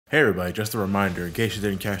Hey everybody, just a reminder, in case you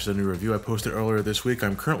didn't catch the new review I posted earlier this week,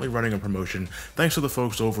 I'm currently running a promotion thanks to the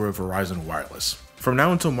folks over at Verizon Wireless. From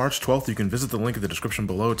now until March 12th, you can visit the link in the description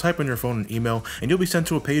below, type in your phone and email, and you'll be sent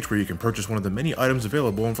to a page where you can purchase one of the many items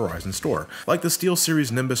available in Verizon Store, like the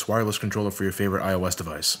SteelSeries Nimbus wireless controller for your favorite iOS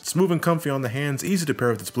device. Smooth and comfy on the hands, easy to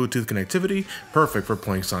pair with its Bluetooth connectivity, perfect for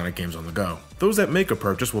playing Sonic games on the go. Those that make a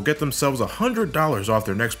purchase will get themselves $100 off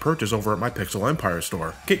their next purchase over at my Pixel Empire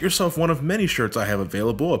store. Get yourself one of many shirts I have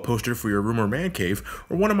available, a poster for your room or man cave,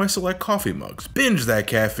 or one of my select coffee mugs. Binge that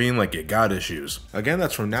caffeine like you got issues. Again,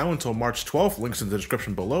 that's from now until March 12th, links in the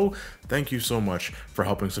description below. Thank you so much for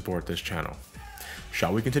helping support this channel.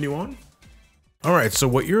 Shall we continue on? Alright, so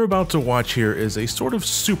what you're about to watch here is a sort of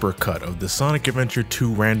supercut of the Sonic Adventure 2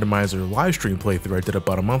 Randomizer livestream playthrough I did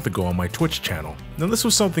about a month ago on my Twitch channel. Now this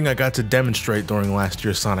was something I got to demonstrate during last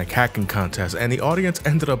year's Sonic hacking contest, and the audience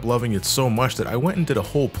ended up loving it so much that I went and did a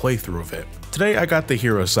whole playthrough of it. Today I got the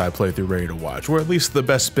hero side playthrough ready to watch, or at least the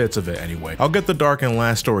best bits of it anyway. I'll get the Dark and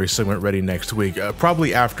Last Story segment ready next week,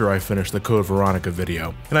 probably after I finish the Code Veronica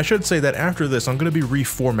video. And I should say that after this I'm going to be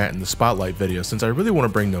reformatting the Spotlight videos since I really want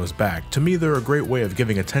to bring those back. To me they're a great way of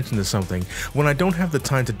giving attention to something when I don't have the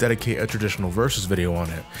time to dedicate a traditional versus video on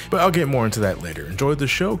it. But I'll get more into that later. Enjoy the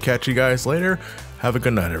show, catch you guys later, have a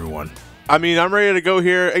good night everyone. I mean, I'm ready to go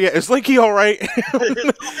here. Yeah, is Linky alright?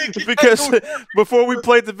 Because before we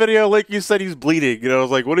played the video, Linky said he's bleeding. You know, I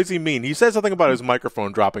was like, what does he mean? He said something about his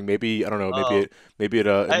microphone dropping. Maybe, I don't know, maybe it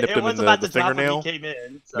nipped him in the fingernail.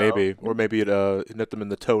 So. Maybe, or maybe it nipped him in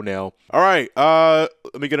the toenail. Alright, let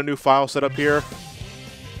me get a new file set up here.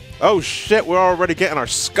 Oh shit, we're already getting our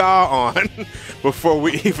ska on before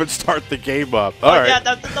we even start the game up. All right. Yeah,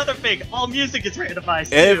 that's another thing. All music is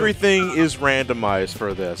randomized. Everything is randomized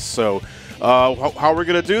for this. So how we're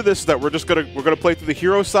gonna do this is that we're gonna play through the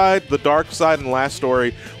hero side, the dark side, and Last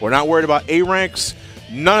Story. We're not worried about A ranks,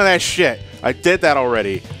 none of that shit. I did that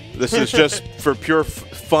already. This is just for pure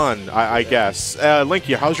fun, I guess.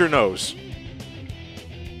 Linky, how's your nose?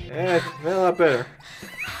 Yeah, a lot better.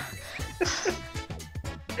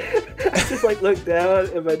 I just like looked down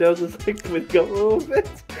and my nose was like would go a little bit,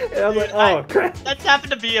 and I was like, "Oh crap!" That's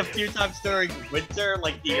happened to me a few times during winter,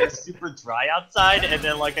 like the air's super dry outside, and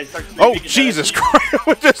then like I start. Oh Jesus Christ!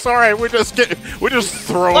 We're just thrown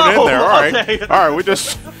in there. All right, okay. All right.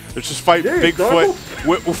 Let's just fight Bigfoot.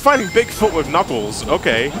 We're fighting Bigfoot with Knuckles.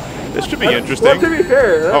 Okay, this should be interesting. Well, to be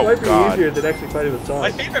fair, that might be God. easier than actually fighting with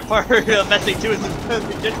Sonic. My favorite part of messing too is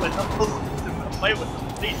just when Knuckles to play with them.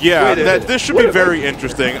 Yeah, this should be very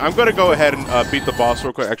interesting. I'm gonna go ahead and beat the boss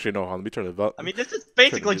real quick. Actually, no, hold on, let me turn the. I mean, this is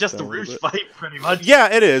basically just a Rouge fight, pretty much. Yeah,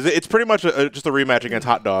 it is. It's pretty much just a rematch against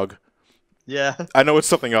Hot Dog. Yeah. I know it's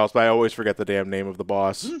something else, but I always forget the damn name of the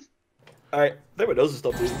boss. Alright, there were those and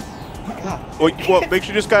stuff, dude. Well, make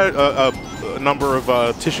sure you just got a number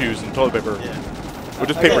of tissues and toilet paper. Yeah. Or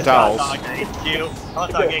just paper towels.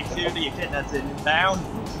 Hot Dog HQ, the kid that's inbound.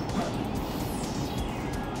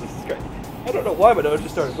 This is great. I don't know why, but I just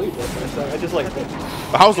started bleeding. I just like.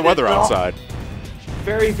 How's the weather outside?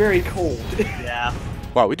 Very, very cold. Yeah.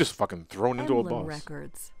 Wow, we just fucking thrown into a boss.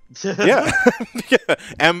 Records. Yeah.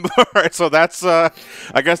 Yeah. Alright, so that's I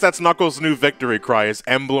guess that's Knuckles' new victory cry is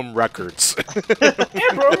Emblem Records.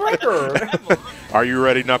 Emblem Record. Are you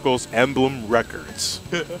ready, Knuckles? Emblem Records.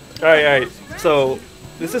 Alright. So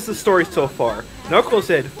this is the story so far. Knuckles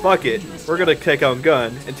said, "Fuck it, we're gonna take on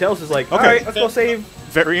Gun," and Tails is like, Okay. "Alright, let's go save."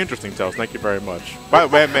 Very interesting, Tails. Thank you very much. By the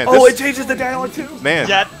way, man. Oh, it changes the dialogue too. Man,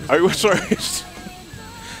 Yeah. are you sorry?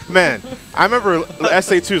 Man, I remember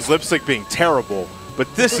SA2's lip sync being terrible,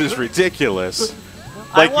 but this is ridiculous.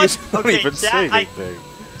 Like, you don't even say anything.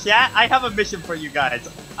 Chat, I have a mission for you guys.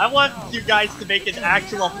 I want you guys to make an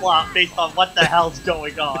actual plot based on what the hell's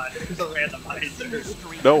going on in the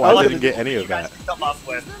randomizer. No, I didn't get any of you guys that. can come up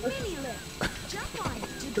with.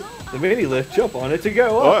 The mini lift, jump on it to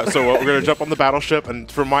go up. Oh, so we're gonna jump on the battleship, and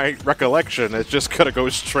from my recollection, it's just gonna go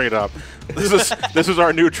straight up. This is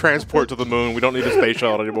our new transport to the moon. We don't need a space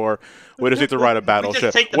shuttle anymore. We just need to ride a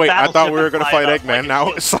battleship. Wait, I thought we were gonna fight Eggman.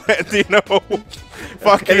 Now it's you know,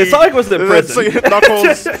 fucking. And Sonic was in prison.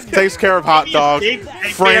 Knuckles takes care of Hot Dog.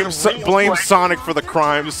 Blames Sonic for the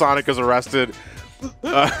crime. Sonic is arrested.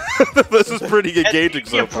 This is pretty engaging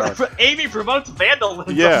so far. Amy promotes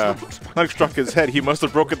vandalism. Yeah, Sonic struck his head. He must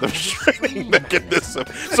have broken the restraining mechanism.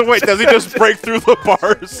 So wait, does he just break through the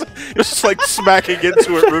bars? Just like smacking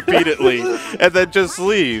into it repeatedly, and then just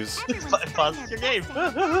leaves. Pauses your game.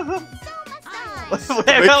 Well,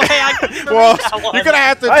 you're gonna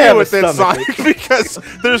have to deal with it, Sonic, because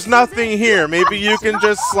there's nothing here. Maybe you can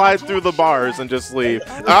just slide through the bars and just leave.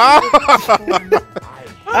 Ah!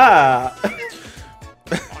 Ah!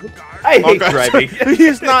 I hate driving.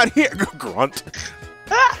 He's not here. Grunt.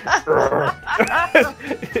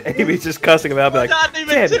 Amy's just cussing him out, like, not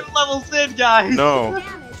even 2 levels in, guys. No.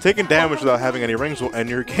 Taking damage without having any rings will end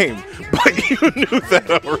your game. But you knew that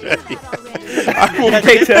already. I will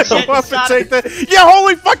take that up and take that. Yeah,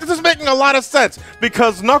 holy fuck, this is making a lot of sense.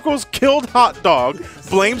 Because Knuckles killed Hot Dog,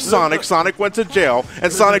 blamed Sonic, Sonic went to jail,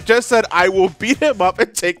 and Sonic just said, I will beat him up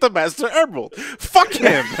and take the Master Emerald. Fuck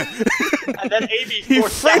him. And then Amy he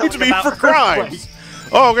framed me for crimes.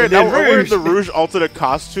 Oh, okay, now we're in the Rouge alternate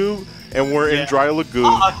costume, and we're in Dry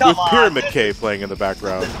Lagoon with Pyramid Cave playing in the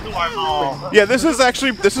background. Yeah, this is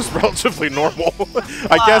relatively normal.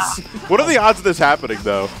 I guess. What are the odds of this happening,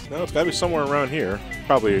 though? No, it's gotta be somewhere around here.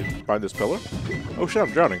 Probably behind this pillar. Oh shit,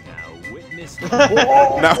 I'm drowning.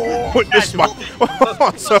 Now, witness my.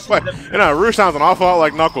 Rouge sounds an awful lot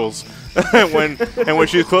like Knuckles. and when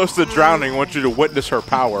she's close to drowning, I want you to witness her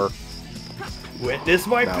power. Witness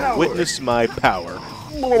my power. Witness my power.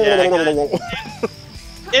 Yeah,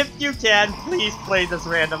 if you can, please play this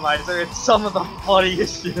randomizer. It's some of the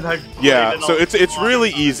funniest shit I've played. Yeah, so it's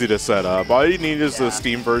really easy to set up. All you need is the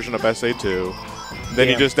Steam version of SA2. Then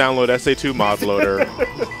you just download SA2 mod loader.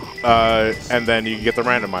 And then you get the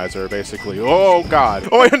randomizer, basically. Oh, God.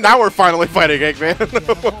 Oh, now we're finally fighting Eggman.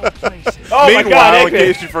 Meanwhile, in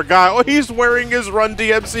case you forgot, he's wearing his Run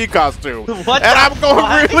DMC costume. What and I'm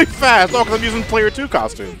going really fast. Oh, because I'm using Player 2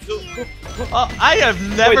 costume. I have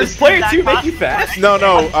never does Player 2 make you fast? No,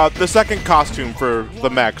 the second costume for the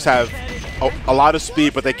mechs have a lot of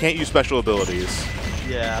speed, but they can't use special abilities.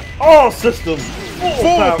 Yeah. All systems.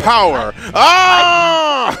 Full power.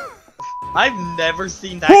 Ah! I've never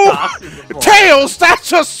seen that costume before. Tails,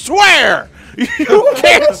 that's a swear! You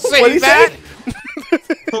can't say that!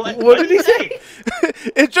 What did he say?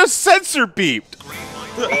 It just censor beeped.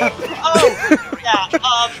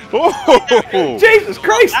 Oh, Jesus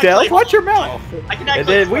Christ, Tails, watch your mouth. And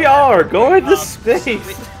then we all are going to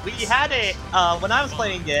space. We had a, when I was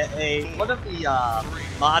playing it, one of the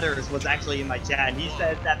modders was actually in my chat, and he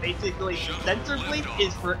said that basically censor bleep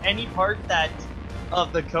is for any part that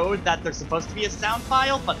of the code that there's supposed to be a sound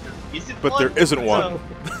file, but there isn't one.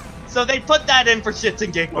 So they put that in for shits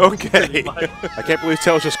and giggles. Okay. I can't believe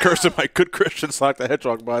Tails just cursed at my good Christian Sonic the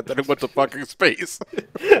Hedgehog mod, then it went to fucking space.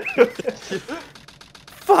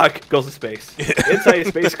 Fuck! Goes to space. Inside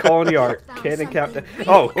space colony art. Cannon countdown.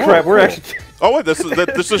 Oh crap! We're actually. Oh wait,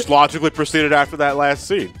 this just logically proceeded after that last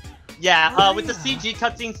scene. Yeah, with the CG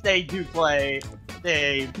cutscenes, they do play.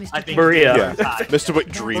 I think Maria. Yeah. Mr. Wait,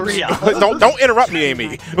 Dreams. don't interrupt me,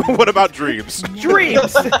 Amy. What about Dreams?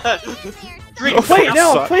 Dreams. Dreams. Wait,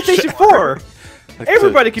 no, PlayStation 4.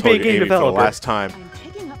 Everybody can be a game developer. For the last time.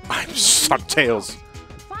 I'm suck Tails.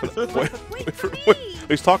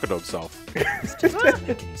 He's talking to himself.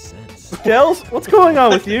 Tails, what's going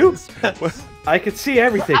on with you? I can see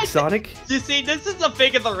everything, Sonic. You see, this is the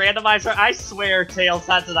thing of the randomizer. I swear Tails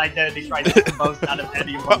has an identity crisis the most out of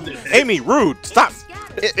anyone. Amy, rude! Stop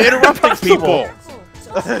interrupting people!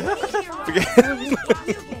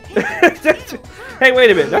 Hey,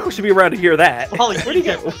 wait a minute. Knuckles should be around to hear that. Holy where do you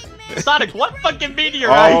go? Sonic, what fucking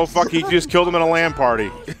meteorite? Oh, fuck, he just killed him in a LAN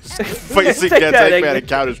party. Facing against Eggman and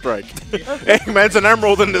Counter-Strike. Eggman's an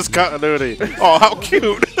emerald in this continuity. Oh, how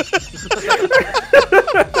cute!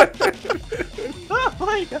 Oh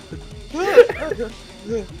my god.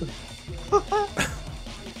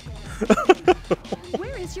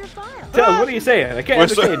 Where is your file? Tails, what are you saying? I can't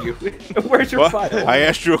understand you. Where's your file? I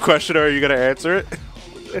asked you a question, are you gonna answer it?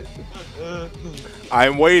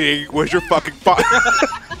 I'm waiting. Where's your fucking file?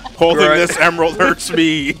 Holding this emerald hurts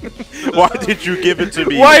me. Why did you give it to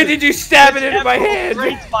me? Why did you stab it into my hand?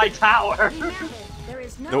 Breaks my power.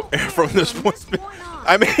 No air from this point.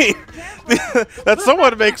 I mean, that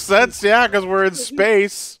somewhat makes sense, yeah, because we're in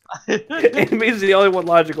space. Amy's the only one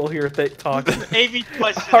logical here talking. Amy's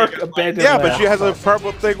question. Yeah, but she has a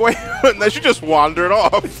purple thing. Wait, and then she just wandered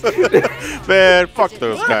off. Man, fuck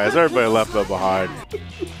those guys. Everybody left them behind.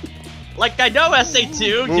 Like, I know SA2,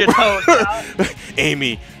 you know.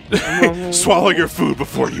 Amy, swallow your food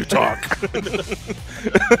before you talk.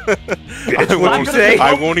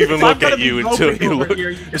 I won't even look at you until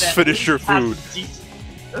you just finish your food.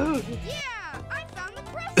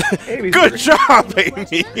 Good job,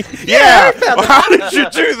 Amy! Yeah! How did you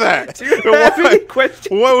do that? Do you have any questions?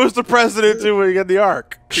 What was the president doing in the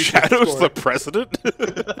Ark? Shadow's the president?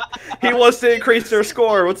 He wants to increase their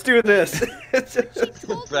score. Let's do this.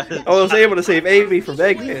 I was able to save Amy from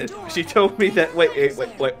Eggman. She told me that. Wait,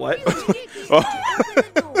 what? Oh.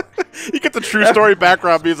 You get the true story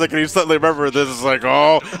background music, and you suddenly remember this. It's like,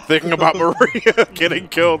 oh, thinking about Maria getting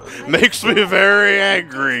killed makes me very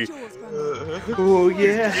angry. Oh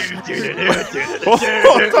yeah.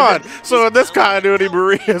 Hold on. So in this continuity,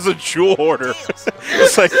 Marie is a jewel hoarder.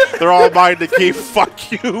 It's like they're all mine to keep.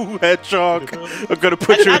 Fuck you, Hedgehog. I'm gonna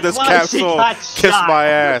put you in this capsule. Kiss my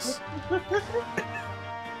ass. This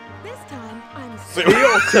time, I'm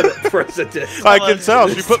The ultimate president. I can tell.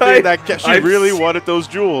 She put me in that capsule. She really wanted those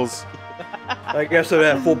jewels. I guess I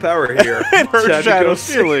have full power here. And her shadow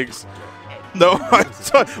ceilings. No, plot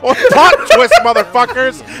twist,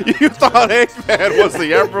 motherfuckers! You thought Eggman was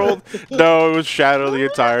the Emerald? No, it was Shadow the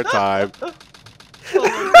entire time. Oh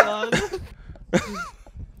my god.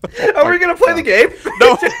 Are we gonna play the game?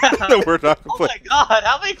 No, no, we're not gonna Oh play. my god,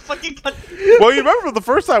 how many fucking Well, you remember the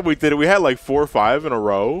first time we did it, we had like 4 or 5 in a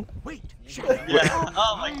row. Yeah.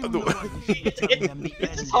 Oh my god. It's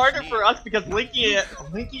just harder for us because Linky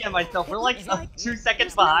and myself, we're like 2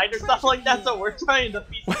 seconds behind or stuff like that, so we're trying to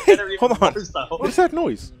piece together even Hold on. more so. What is that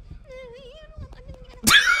noise?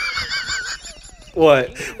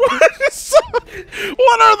 What?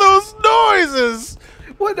 What are those noises?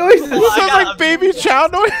 What noises? Well, This sounds like baby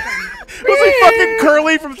child noise. It was like fucking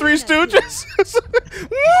Curly from Three Stooges.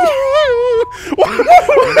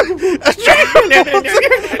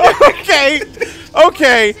 Okay,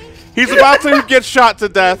 okay. He's about to get shot to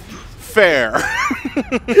death. Fair.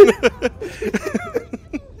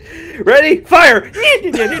 Ready? Fire!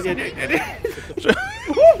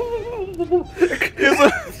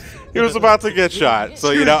 He was about to get shot,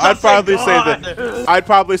 so you know I'd probably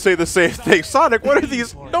say the same thing. Sonic, what are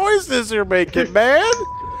these noises you're making, man?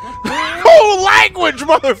 Oh, language,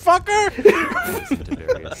 motherfucker!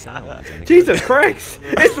 Jesus Christ!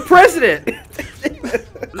 It's the president!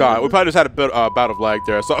 God, we probably just had a bout of lag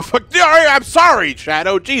there. So I'm sorry,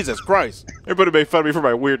 Shadow. Jesus Christ! Everybody made fun of me for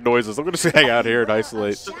my weird noises. I'm gonna just hang out here and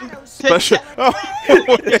isolate. Especially,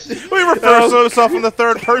 we refer to himself in the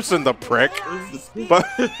third person, the prick. But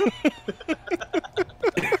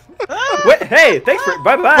Wait, hey, thanks for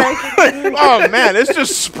bye-bye. oh man, it's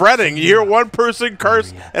just spreading. You hear one person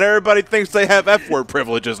curse, and everybody thinks they have F-word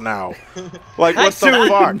privileges now. Like, what the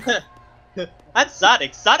fuck? That's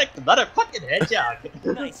Sonic. Sonic the motherfucking Hedgehog.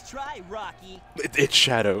 Nice try, Rocky. It's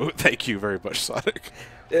Shadow. Thank you very much, Sonic.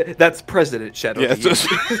 That's President Shadow. Yeah, it's just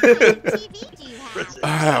TV do you have?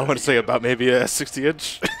 I want to say about maybe a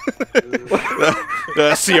 60-inch. The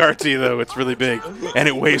CRT though, it's really big, and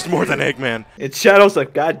it weighs more than Eggman. And Shadow's a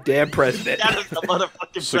goddamn president. Shadow's the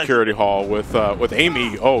motherfucking Security hall with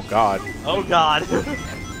Amy. Oh god. president. Oh god.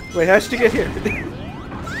 Wait, how'd you get here?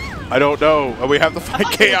 I don't know. We have to find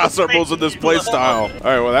chaos emeralds in this playstyle. All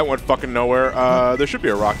right, well that went fucking nowhere. There should be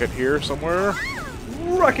a rocket here somewhere.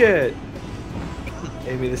 Rocket!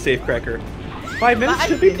 Amy the safecracker. 5 minutes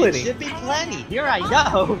should be plenty. Should be plenty. Here I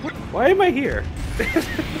go. Why am I here?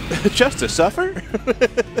 Just to suffer?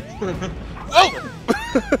 Oh!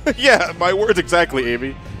 Yeah, my words exactly,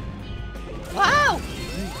 Amy. Wow.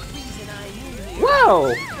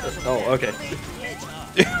 Wow! Oh, okay.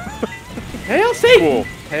 Hail Satan! Cool.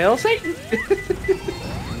 Hail Satan!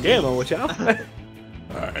 Damn, I'll watch out.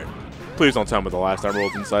 Alright. Please don't tell me the last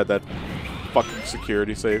emerald's inside that fucking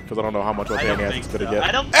security safe, because I don't know how much of a I pain don't ass think it's gonna so. get.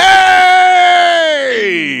 I don't.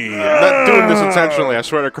 Hey! I'm not doing this intentionally, I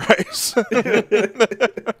swear to Christ.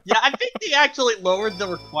 Yeah, I think they actually lowered the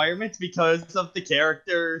requirements because of the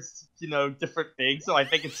characters, you know, different things. So I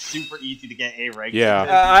think it's super easy to get A rank.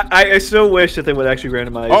 Yeah. I still wish that they would actually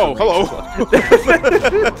randomize. Oh, the ranks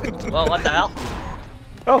as hello. Well, what the hell?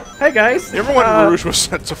 Oh, hey guys. You remember when Rouge was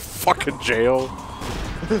sent to fucking jail?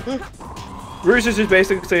 Rouge is just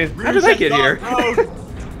basically saying, "How did I get here?"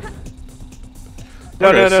 No,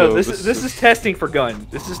 Okay, no, no. so This is testing for gun.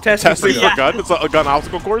 This is testing, Testing for for gun. gun? It's a gun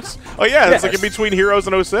obstacle course? Oh yeah, it's like in Yes. between Heroes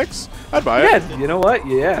and 06? I'd buy it. Yeah, you know what?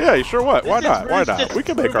 Yeah. Yeah, you sure what? Why This is not? Why Rouge not? just We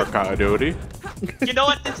can make our continuity. You know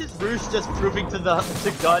what? This is Rouge just proving to the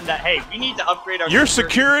gun that hey, we need to upgrade our. Your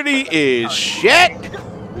security is shit!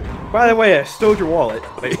 By the way, I stole your wallet.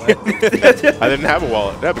 Wait, what? I didn't have a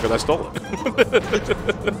wallet. Yeah, because I stole it.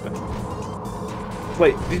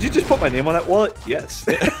 Wait, did you just put my name on that wallet? Yes.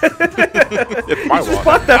 It's my You just wallet.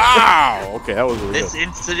 bought that. Ow! Okay, that was really This good.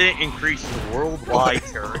 incident increased worldwide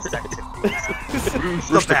terrorist activities.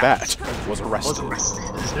 Rouge the Bat was arrested.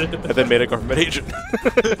 And then made a government agent.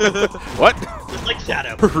 What? Just like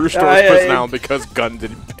Shadow. Rouge Store was prison now because Gun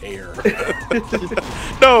didn't pay her.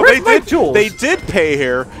 No, Where's my jewels? They did pay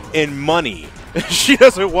her in money. She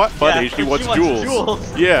doesn't want money, Yeah, she wants she wants jewels.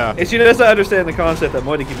 Yeah. And she doesn't understand the concept that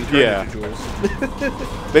money can be turned Yeah. into jewels.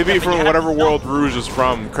 Maybe Yeah, but from you have whatever to sell world Rouge is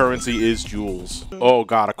from, currency is jewels. Oh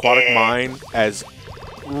god, Aquatic Mine as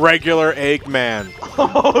regular Eggman.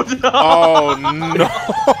 Oh no! Oh no!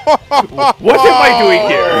 What am I doing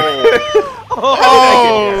here?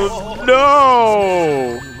 Oh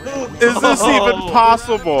No! Is this even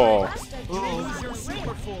possible?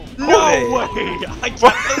 No way! I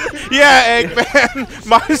can't. Yeah, Eggman!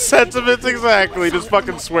 My sentiments exactly. Just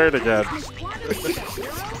fucking swear it again.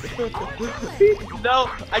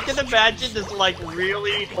 No, I can imagine this like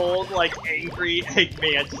really old, like angry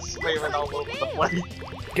Eggman just swearing all over the place.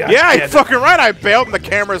 God, Yeah, you're fucking right. I bailed and the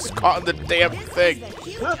camera's caught in the damn thing.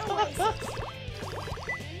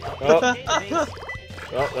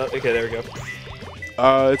 Okay, there we go.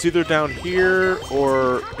 It's either down here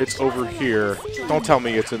or it's over here. Don't tell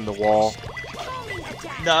me it's in the wall.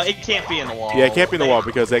 No, it can't be in the wall. Yeah, it can't be in the wall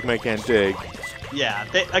because Eggman can't dig. Yeah,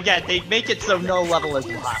 again, they make it so no level is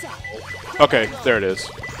impossible. Okay, there it is.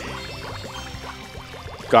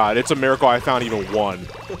 God, it's a miracle I found even one.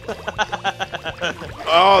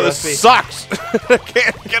 Oh, this sucks! I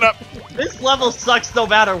can't get up. This level sucks no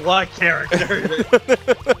matter what character.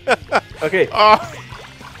 Okay.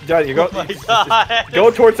 John, you go. Oh my God. Go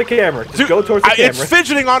towards the camera. Just go towards the camera. It's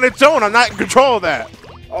fidgeting on its own. I'm not in control of that.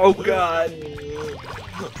 Oh God.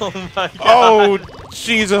 Oh my God. Oh,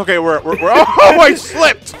 jeez. Okay, we're oh, I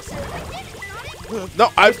slipped. No,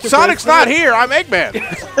 Sonic's not here. I'm Eggman.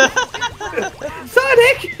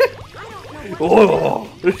 Sonic. Oh.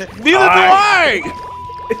 Neither do I.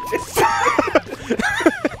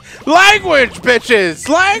 Language, bitches.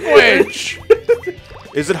 Language.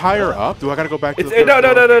 Is it higher up? Do I gotta go back to the No.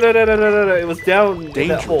 It was down in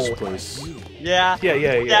that hole. dangerous place? Yeah.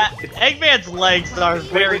 Yeah. Eggman's legs are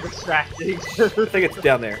very distracting. I think it's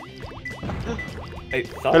down there.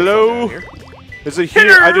 Hello? Is it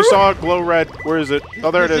here? Hello? I just saw a glow red. Where is it?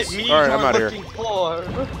 Oh, there it is. Me All right, I'm out here.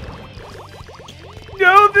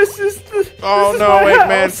 No, this is the. Oh this no, is my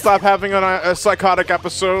Eggman! house. Stop having a psychotic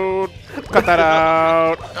episode. Cut that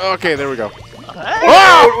out. Okay, there we go.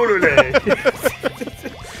 Oh!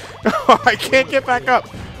 I can't get back up.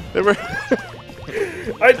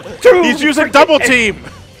 He's using double team.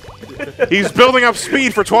 He's building up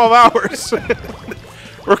speed for 12 hours.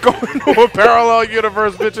 We're going to a parallel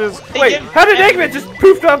universe, bitches. Wait, how did Eggman just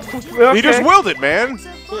poof up? Okay. He just willed it, man.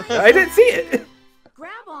 I didn't see it.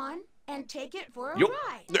 Grab on and take it for a Yo.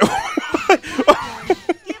 ride.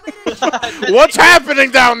 What's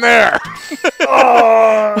happening down there?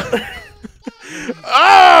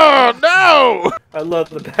 Oh no! I love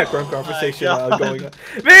the background conversation going on.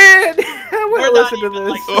 Man, I want to listen to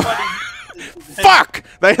this. Fuck!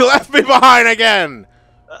 They left me behind again.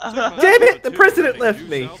 Damn it! The president left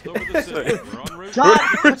me.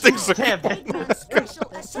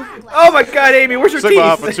 Oh my God, Amy, where's your Sigma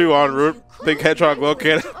Alpha teeth? 2 en route. Big hedgehog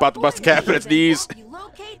located. About to bust a cap in its knees.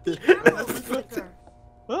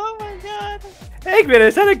 Oh my God. Eggman,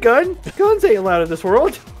 is that a gun? Guns ain't allowed in this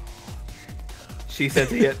world. She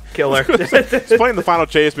sentient killer. It's playing the final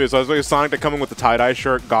chase move, so I was looking at Sonic to come in with the tie-dye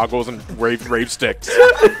shirt, goggles, and rave sticks.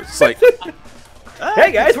 It's like,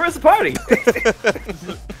 hey guys, where's the party?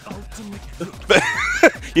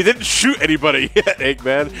 you didn't shoot anybody yet,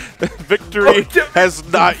 Eggman. Victory has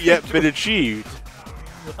not yet been achieved.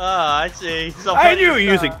 I see. So I knew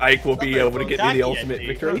using Ike will be able to get me the ultimate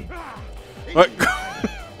victory. What?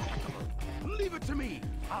 Leave it to me.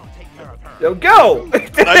 I'll take care of her. Yo, go!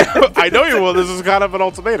 I know you will. This is kind of an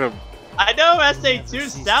ultimatum. I know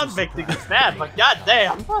SA2's sound mixing is bad, but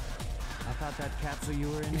goddamn. I thought that capsule you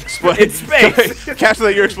were in. It's space. Capsule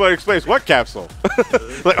that you're exploding space. What capsule?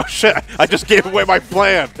 Like, oh shit! I just gave away my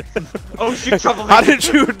plan. Oh shit! Trouble. How did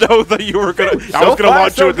you know that you were gonna? I was gonna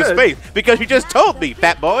launch you into space because you just told me,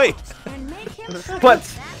 fat boy. But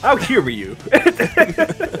I'll humor you.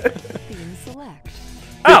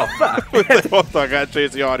 Oh fuck! Hold on, I gotta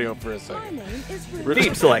change the audio for a second.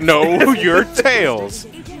 Deep select. No, your tails.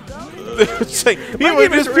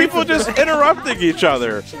 People just interrupting each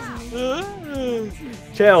other.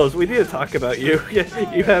 Tails, we need to talk about you.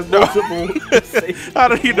 You have multiple. How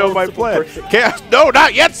do you know my plan? Chaos? No,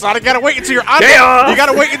 not yet, son. I gotta wait until you're on. You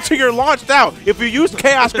gotta wait until you're launched out. If you use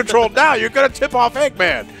Chaos Control now, you're gonna tip off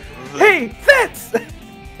Eggman. Hey, that's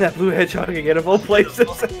that blue hedgehog again of all places.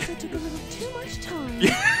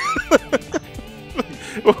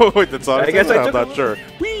 Wait, that's on. I guess I'm not sure.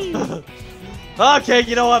 Okay,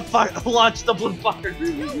 you know what? Fuck, launch the blue fucker.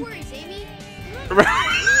 No worries, Amy.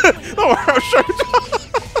 Oh, I'm sure.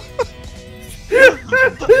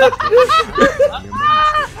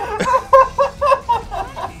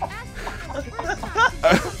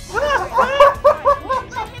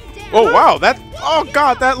 Oh wow, that. Oh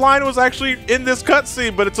god, that line was actually in this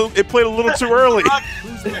cutscene, but it played a little too early.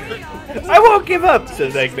 I won't give up,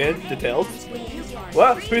 says Eggman to Tails.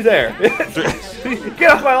 What? Who's there?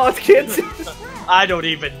 Get off my lawn, kids! I don't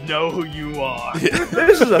even know who you are.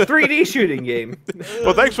 This is a 3D shooting game.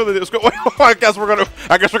 Well, thanks for the. I guess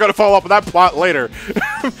we're gonna follow up on that plot later,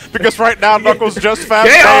 because right now Knuckles just found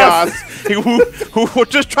Chaos, who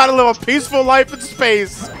would just try to live a peaceful life in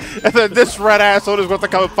space, and then this red asshole is going to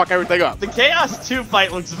come and fuck everything up. The Chaos 2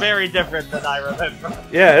 fight looks very different than I remember.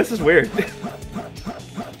 Yeah, this is weird.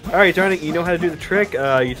 All right, Johnny, you know how to do the trick.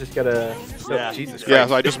 You just gotta. Oh, Jesus Christ. Yeah,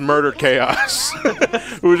 so I just murdered Chaos.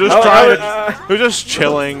 Who was just who was just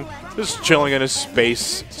chilling in his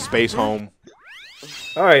space home.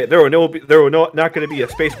 All right, there were not going to be a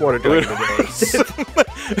space water during the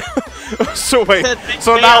day. So wait,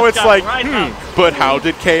 so now it's like, but how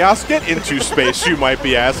did Chaos get into space? You might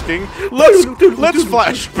be asking. Let's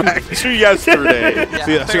flash back to yesterday.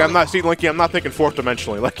 See, I'm not Linky. I'm not thinking fourth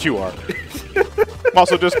dimensionally like you are. I'm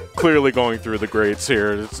also just clearly going through the grades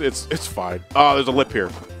here. It's fine. Oh, there's a lip here.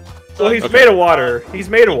 Well, he's made of water. He's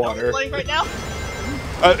made of water. Playing right now?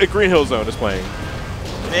 Green Hill Zone is playing.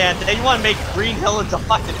 Man, they want to make Green Hill into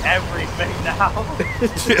fucking everything now.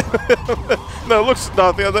 No, it looks.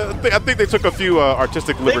 No, I think they took a few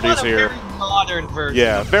artistic liberties here. Very modern version.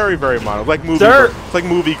 Yeah, very modern, like movie. Sir, it's like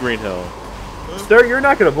movie Green Hill. Sir, you're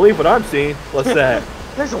not gonna believe what I'm seeing. What's that?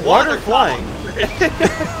 There's water flying.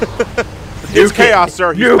 It's Chaos,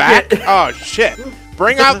 sir. He's back. Oh shit!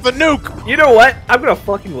 Bring out the nuke. You know what? I'm gonna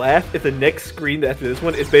fucking laugh if the next screen after this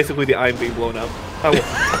one is basically the iron being blown up. I will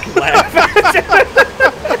fucking laugh.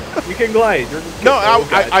 You can glide. No,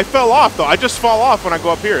 I fell off though. I just fall off when I go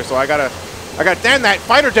up here, so I gotta. Damn, that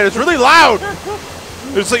fighter jet is really loud.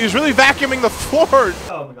 It's like he's really vacuuming the floor.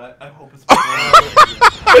 Oh my god! I hope it's.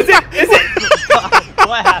 Is it?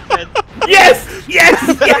 What happened? Yes! Yes!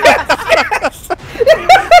 Yes!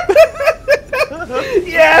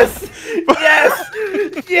 Yes! Yes!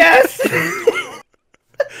 Yes!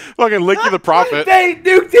 Fucking Linky the Prophet. They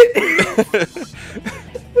nuked it!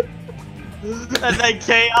 And then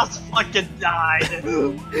Chaos fucking died.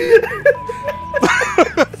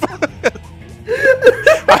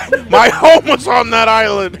 My home was on that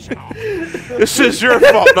island. This is your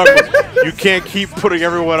fault, Knuckles. You can't keep putting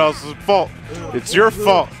everyone else's fault. It's your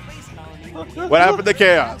fault. What happened to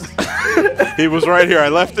Chaos? He was right here. I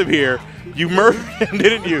left him here. You murdered him,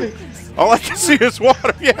 didn't you? All I can see is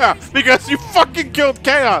water. Yeah, because you fucking killed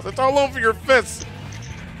Chaos. It's all over your fists.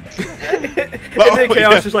 And then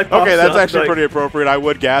Chaos just like okay, that's up, actually like... pretty appropriate. I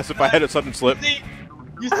would gas if I had a sudden slip.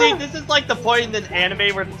 You see, this is like the point in an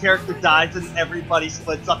anime where the character dies and everybody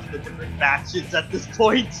splits up into different factions at this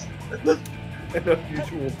point. An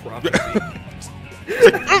unusual prophecy.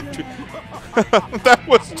 That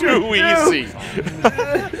was too easy.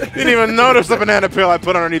 Didn't even notice the banana peel I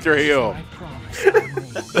put underneath your heel.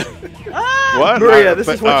 What? Maria, this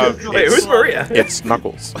is what you... Wait, who's Maria? It's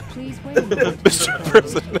Knuckles. Mr.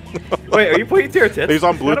 President. Wait, are you pointing to your tits? He's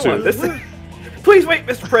on Bluetooth. Please wait,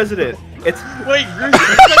 Mr. President. It's... Wait,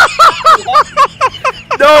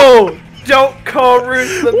 No! Don't call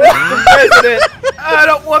Ruth the Mr. President! I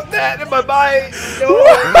don't want that in my mind! No!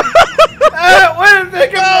 I don't want to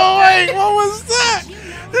think about wait, what was that?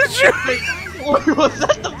 Did you... Was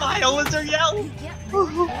that the Violizard yell? Was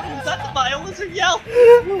that the Violizard yell?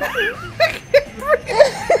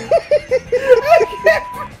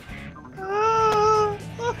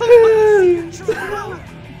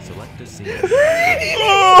 Select a scene.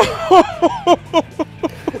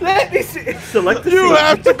 Let me see. Select the You scene.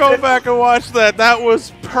 have to go back and watch that. That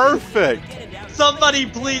was perfect. Somebody,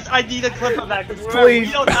 please! I need a clip of that because Please.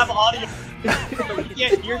 we don't have audio. We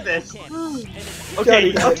can't hear this.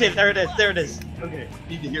 Okay, okay, there it is. There it is. Okay,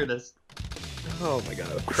 need to hear this. Oh my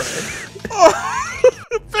god, I'm crying. Oh,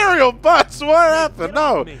 Imperial Butts, what happened?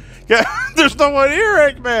 No. Yeah, there's no one here,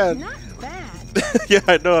 Eggman. Not bad. Yeah,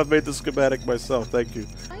 I know. I've made the schematic myself. Thank you.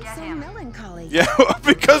 I'm so melancholy. Yeah,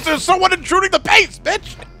 because there's someone intruding the pace,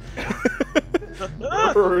 bitch.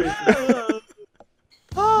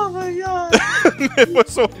 Oh my god.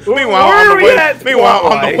 So, meanwhile, on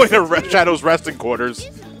the way to Shadow's resting quarters.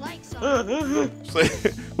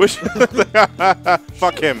 Which,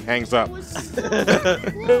 fuck him, hangs up.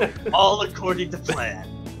 All according to plan.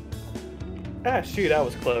 Ah, shoot, I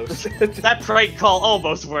was close. That prank call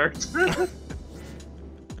almost worked.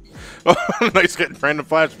 Oh, nice getting random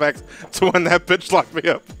flashbacks to when that bitch locked me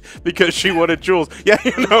up because she wanted Jules. Yeah,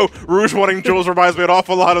 you know, Rouge wanting Jules reminds me an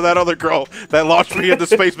awful lot of that other girl that launched me into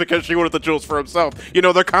space because she wanted the Jules for himself. You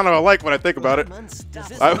know, they're kind of alike when I think about it.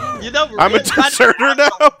 You know, I'm a deserter now?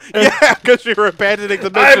 Yeah, because you were abandoning the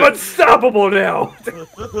mission. I'm unstoppable now!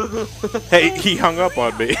 Hey, he hung up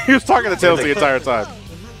on me. He was talking to Tails the entire time.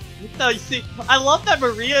 No, you see, I love that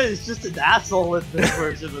Maria is just an asshole in this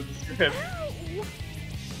version of the script.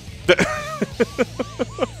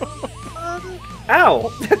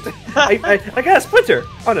 Ow! I got a splinter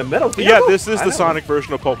on a metal vehicle. Yeah, this is the Sonic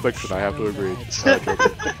version of Pulp Fiction. I have to agree.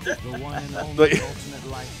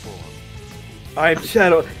 I'm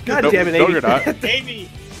Shadow. God damn it, Amy. No, you're not. Amy,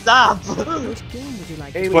 stop!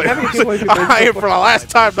 Amy, how many people have you been I am for the last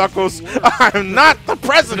time, Knuckles. I'm not the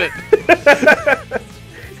president.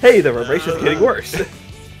 Hey, the vibration's getting worse.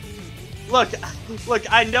 Look,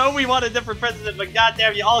 I know we want a different president, but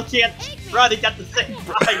goddamn, you all can't run and get the same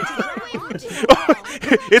right.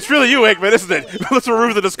 It's really you, Eggman, isn't it? Let's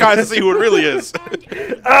remove the disguise and see who it really is.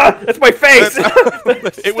 Ah, that's my face.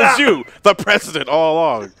 It was you, the president, all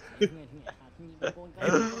along.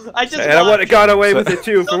 I just And I would have gone away with it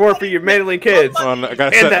too, for more for you meddling kids. I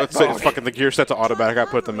gotta set fucking the gear set to automatic. I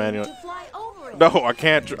put the manual. No, I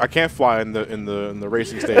can't fly in the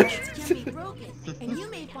racing stage.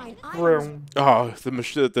 Oh,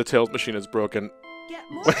 the Tails machine is broken.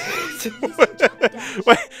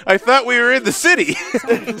 Wait, I thought we were in the city.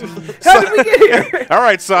 How did we get here? All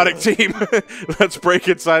right, Sonic team, let's break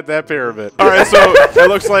inside that pyramid. All right, so it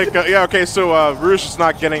looks like yeah, okay. So Rouge is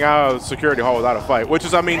not getting out of the security hall without a fight, which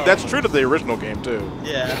is, I mean, that's true to the original game too.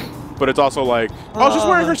 Yeah. But it's also like, oh, she's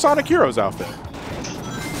wearing her Sonic Heroes outfit.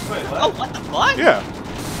 Wait, what? Oh, what the fuck? Yeah.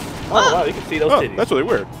 Oh wow, you can see those titties. That's really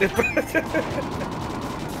weird.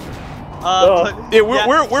 But,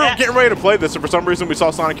 we're getting ready to play this, and for some reason we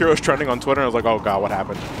saw Sonic Heroes trending on Twitter, and I was like, oh god, what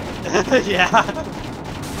happened? yeah.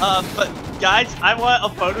 But guys, I want a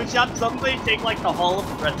Photoshop. Somebody take like the Hall of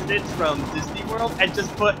Presidents from Disney World and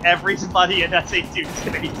just put everybody in SA2's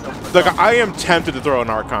face. Like, I am tempted to throw an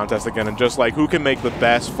art contest again, and just like, who can make the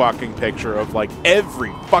best fucking picture of like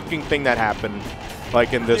every fucking thing that happened,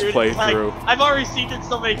 like in this playthrough. Like, I've already seen it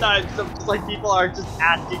so many times. So just like people are just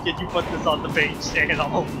asking, "Can you put this on the page?"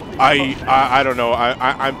 channel? I don't know.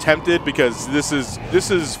 I'm tempted because this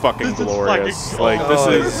is fucking glorious. Like, this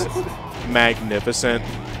is magnificent.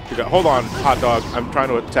 Hold on, hot dog. I'm trying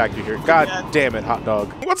to attack you here. God damn it, hot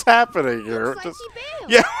dog. What's happening here? Like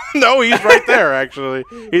yeah, no, he's right there, actually.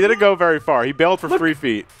 He didn't go very far. He bailed for 3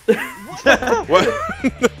 feet. What?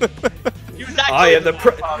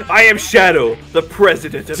 I am Shadow, the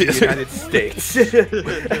President of the United States.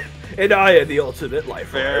 And I am the ultimate life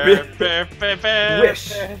form.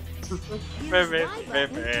 Wish. God,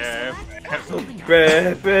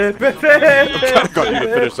 you to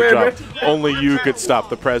finish the job. Only you could stop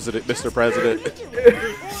the president, Mr. President.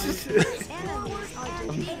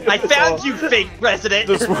 I found you, fake president.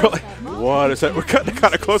 This world, what is that? We're kind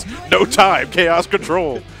of close. No time. Chaos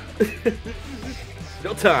control.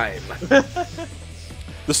 No time.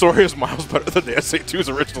 The story is miles better than the SA2's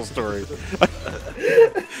original story.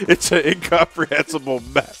 It's an incomprehensible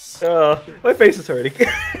mess. My face is hurting.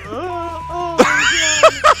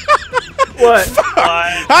 What?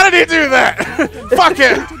 How did he do that? Fuck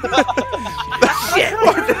it! Shit!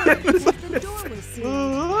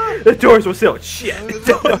 The doors were sealed. Shit!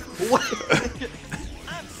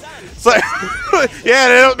 It's like, yeah,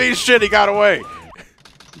 they don't mean shit. He got away.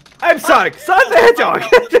 I'm Sonic! Sonic the Hedgehog!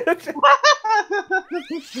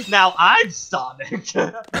 Now I'm Sonic!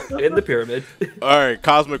 In the pyramid. Alright,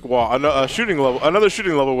 Cosmic Wall. Another shooting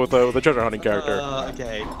level with a treasure hunting character.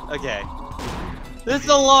 Okay. This is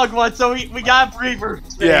a long one, so we got breathers.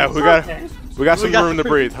 Yeah, we got some room to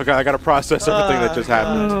breathe. Okay, I gotta process everything that just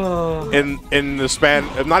happened. In the span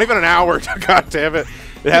of not even an hour, god damn it.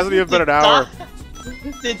 It hasn't even been an hour.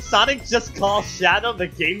 Did Sonic just call Shadow the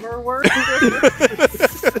gamer word?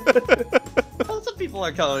 Some people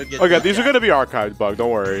are calling it. Okay, these are going to be archived, Bug.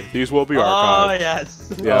 Don't worry. These will be archived. Oh,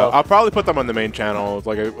 yes. Yeah, I'll probably put them on the main channel. It's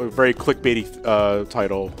like a very clickbaity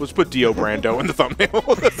title. Let's put Dio Brando in the thumbnail.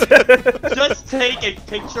 Just take a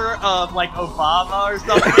picture of, like, Obama or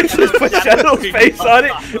something. Just put Shadow's face on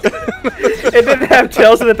it. And then have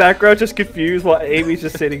Tails in the background just confused while Amy's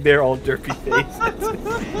just sitting there all derpy face.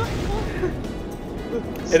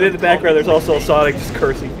 And in the background, there's also Sonic just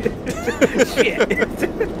cursing. Shit.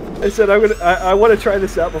 I said I want to try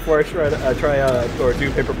this out before I try or do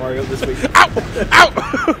Paper Mario this week. Ow! Ow!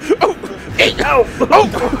 Oh!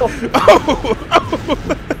 Oh!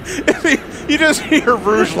 You just hear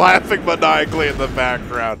Rouge laughing maniacally in the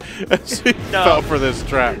background as he fell for this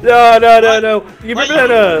trap. No. You remember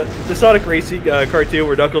that the Sonic Racing cartoon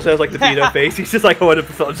where Knuckles has like the beat up face? He's just like holding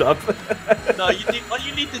the thumbs up. No, what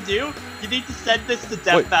you need to do, you need to send this to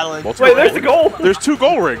Death Battle. Wait, there's the goal. There's 2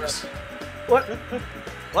 goal rings. What?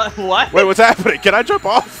 What? Wait, what's happening? Can I jump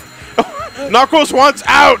off? Knuckles wants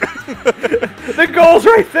out! The goal's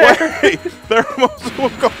right there! Wait, they're almost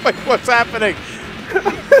going. What's happening?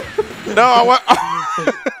 No, I want.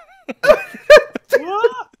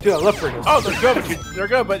 Dude, I love Pringles. Oh, they're good. They're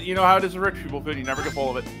good, but you know how it is with rich people food. You never get full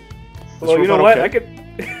of it. Well, you know what? I could.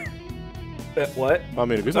 What? I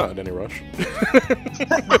mean, if he's not in any rush.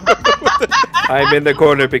 I'm in the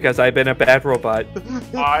corner because I've been a bad robot.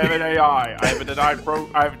 I am an AI. I have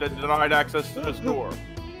denied access to this door.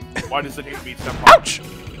 Why does it need to be stepped on? Ouch!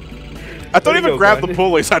 I don't even grab the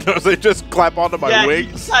pulleys. I know they just clap onto my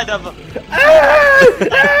wings. Kind of.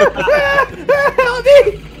 Help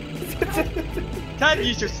me! Kind of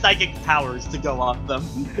use your psychic powers to go off them.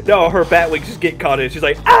 No, her bat wings just get caught in. She's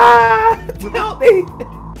like, ah! Help me!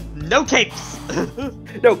 No capes.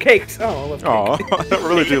 No cakes. Oh, I love cake. I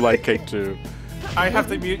really do like cake too. I have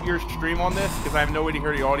to mute your stream on this because I have no way to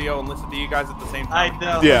hear the audio and listen to you guys at the same time. I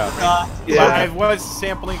know. Yeah. Yeah. I was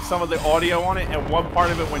sampling some of the audio on it, and one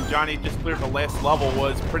part of it when Johnny just cleared the last level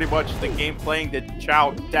was pretty much the game playing the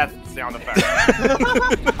child death sound effect.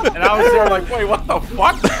 And I was there like, wait, what the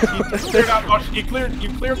fuck? You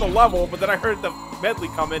cleared the level, but then I heard the medley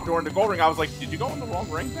come in during the gold ring. I was like, did you go in the wrong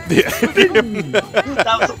ring? Yeah.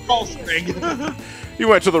 That was a false ring. You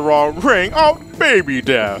went to the wrong ring. Oh, baby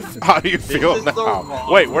death. How do you feel is the now?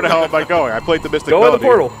 wrong Wait, where the hell am I going? I played the Mystic Go in the Melody.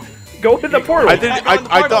 portal. Go in the portal. I didn't. Yeah, go in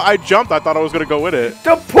the I portal. thought I jumped. I thought I was gonna go in it.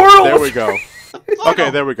 The portal. There we go. Okay,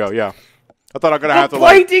 there we go. Yeah. I thought I'm gonna have The to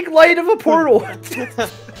like. blinding light of a portal.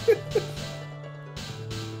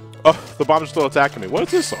 Oh, the bomb's still attacking me. What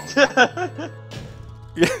is this song?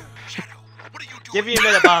 Yeah. Give me a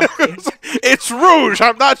minute, Bob. It's Rouge.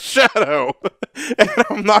 I'm not Shadow, and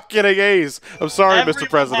I'm not getting A's. I'm sorry, Everyone Mr.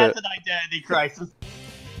 President. has an identity crisis.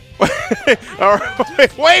 All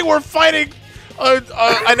right, wait, we're fighting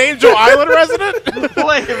an Angel Island resident.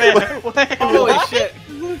 Wait a minute. Wait. Holy what? shit.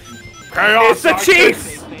 Chaos, It's the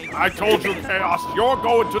Chief. I told you, Chaos, you're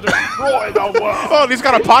going to destroy the world. Oh, and he's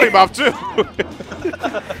got a potty mouth too.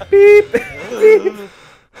 Beep. Beep.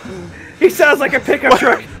 He sounds like a pickup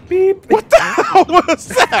truck. Beep. What the hell was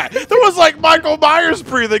that? There was like Michael Myers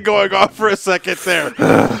breathing going on for a second there.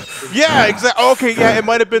 Yeah, exactly. Okay, yeah, it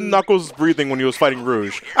might have been Knuckles breathing when he was fighting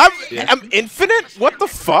Rouge. I'm infinite? What the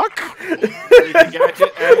fuck? What?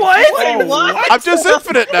 Wait, what? I'm just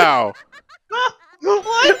infinite now.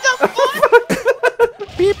 What the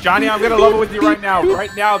fuck? Johnny, I'm gonna level with you right now.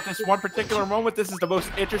 Right now, at this one particular moment, this is the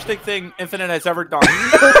most interesting thing Infinite has ever done.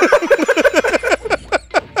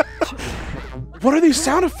 What are these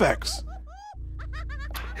sound effects?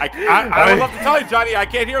 I would love to tell you, Johnny, I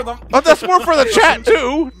can't hear them. Oh, that's more for the chat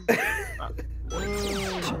too.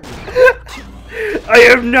 I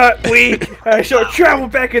am not weak. I shall travel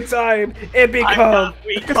back in time and I'm become. not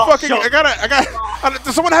weak. I got.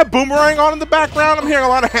 Does someone have Boomerang on in the background? I'm hearing a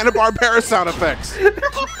lot of Hanna-Barbera sound effects.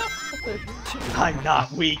 I'm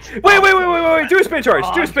not weak. Wait. Do a spin charge.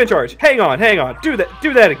 Do a spin charge. Hang on. Do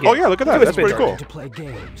that again. Oh yeah, look at that. Do a That's spin pretty cool. charge. To play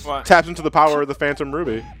games. What? Taps into the power of the Phantom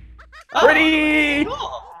Ruby. Ready?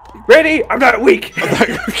 Cool. Ready? I'm not weak. Wait,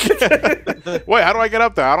 how do I get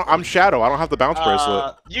up there? I'm Shadow. I don't have the bounce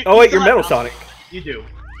bracelet. Oh wait, you're still Metal have- Sonic. You do.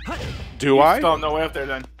 Do I? Still no way up there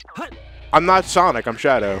then. I'm not Sonic. I'm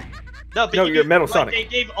Shadow. No, but No, you you're do- Metal like, Sonic. They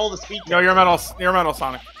gave all the speed. No, you're Metal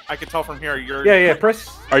Sonic. I can tell from here. You're. Yeah.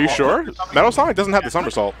 Press. Are you sure? Metal Sonic doesn't have the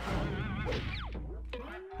somersault.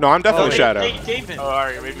 No, I'm definitely Shadow. They gave it. Oh,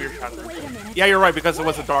 alright, maybe you're Shadow. Yeah, you're right because it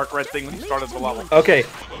was a dark red thing when you started the level. Okay.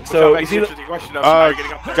 So So you see the the. question of how you're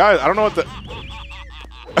getting up there. Guys, I don't know what the.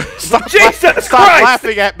 Stop Jesus Stop Christ!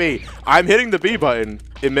 laughing at me. I'm hitting the B button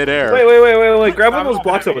in midair. Wait. Grab one of those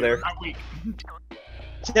blocks over there. I'm weak.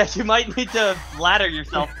 Yeah, you might need to ladder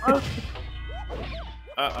yourself.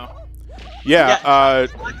 Uh-oh. Yeah.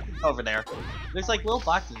 Over there. There's like little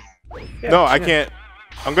boxes. No, I can't.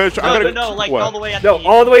 I'm gonna try. I'm gonna. No, like what? all the way at No, the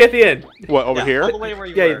all the way at the end. What over yeah, here? all the way where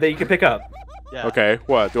you Yeah, were. that you can pick up. Yeah. Okay.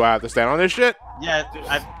 What? Do I have to stand on this shit? Yeah,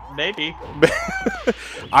 maybe.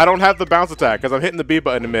 I don't have the bounce attack because I'm hitting the B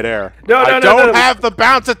button in midair. No, I no, don't no. have the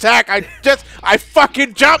bounce attack. I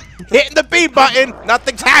fucking jump, hitting the B button.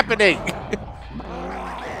 Nothing's happening.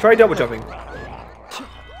 Try double jumping.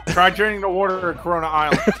 Try draining the water in Corona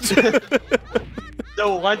Island.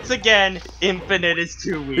 So once again, Infinite is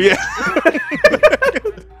too weak. Yeah.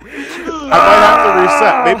 I might have to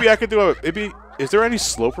reset. Maybe I could do a. Maybe is there any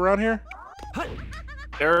slope around here?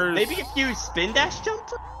 There's Maybe if you spin dash jump.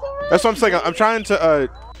 That's what I'm saying. I'm trying to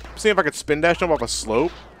see if I could spin dash jump off a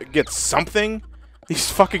slope, get something. These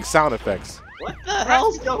fucking sound effects. What the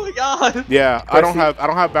hell's going on? Yeah, I don't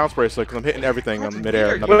have bounce bracelet because I'm hitting everything on midair.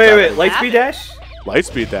 weird. nothing's Wait. happening. Light speed dash. Light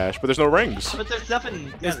speed dash, but there's no rings. But there's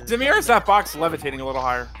nothing. Is Demir's that box levitating a little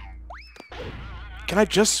higher? Can I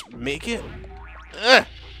just make it?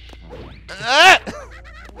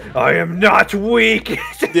 I am not weak.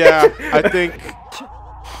 Yeah, I think.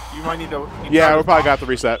 You might need to. Yeah, we probably got the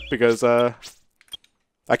reset because I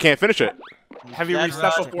can't finish it. Have you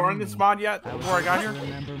reset before in this mod yet? Before I got here?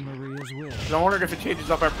 Remember Maria's will. So I'm wondering if it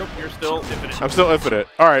changes up after. Nope, you're still infinite. I'm still infinite.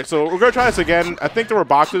 All right, so we're gonna try this again. I think there were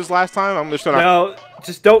boxes last time. I'm just gonna. No,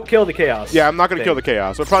 just don't kill the chaos. Yeah, I'm not gonna kill the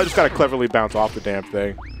chaos. We're probably just gotta cleverly bounce off the damn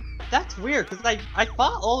thing. That's weird, because I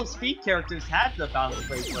thought all the speed characters had the bounce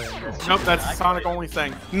bracelet in this. Nope, that's a Sonic only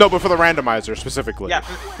thing. No, but for the randomizer specifically. Yeah,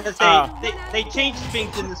 because they changed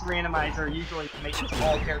things in this randomizer usually to make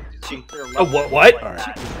all characters change their level. Oh, what? All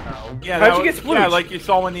right. Yeah, How'd you get splooged? Yeah, like you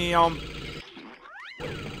saw when the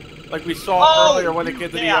like we saw earlier when it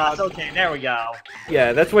gets yeah, the okay, there we go.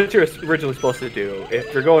 Yeah, that's what you're originally supposed to do.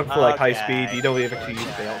 If you're going for like high speed, you don't even actually use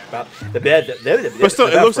the bed. But still,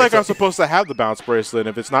 it looks like I'm supposed to have the bounce bracelet.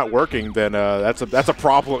 If it's not working, then that's a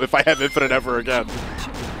problem. If I have infinite ever again.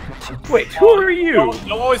 Wait, who are you?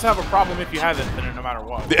 You'll always have a problem if you have infinite, no matter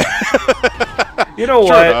what. You know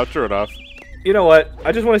True what? enough. True enough. You know what?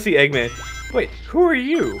 I just want to see Eggman. Wait, who are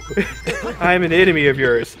you? I'm an enemy of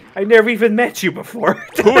yours. I never even met you before.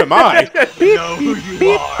 Who am I? Know who you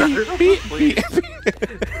are.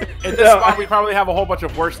 In this spot, we probably have a whole bunch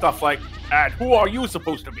of worse stuff like, and who are you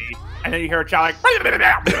supposed to be? And then you hear a child like,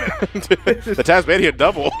 The Tasmanian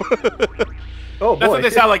double. Oh boy. That's what they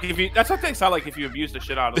sound like if you. That's what they sound like if you abuse the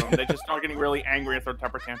shit out of them. They just start getting really angry and throw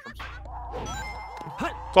temper tantrums.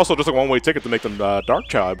 It's also just a one-way ticket to make them Dark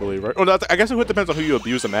Child, I believe, right? Oh, no, I guess it depends on who you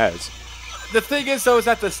abuse them as. The thing is, though, is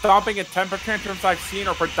that the stomping and temper tantrums I've seen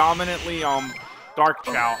are predominantly Dark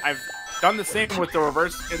Chow. I've done the same with the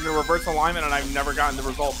reverse alignment, and I've never gotten the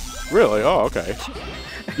result. Really? Oh, okay.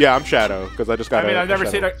 Yeah, I'm Shadow because I just got. I mean, I've never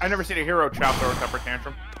seen a hero Chow throw a temper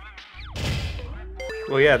tantrum.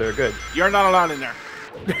 Well, yeah, they're good. You're not allowed in there.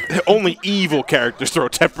 Only evil characters throw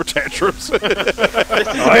temper tantrums.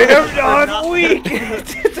 I am not weak.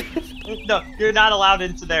 No, you're not allowed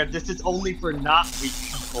into there. This is only for not weak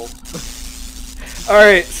people.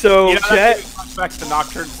 Alright, so you know, chat. Back to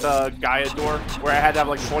Nocturne's Gaia door, where I had to have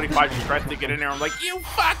like 25 strength to get in there. I'm like, you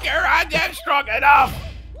fucker, I'm not strong enough.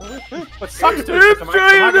 What sucks to it,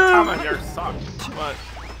 the here sucks.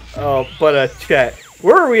 But Chat.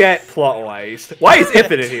 Where are we at plot-wise? Why is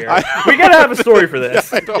Infinite here? We gotta have a story for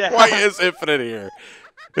this. Yeah, why is Infinite here?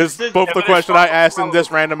 It's both the question I asked in this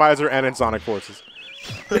randomizer and in Sonic Forces.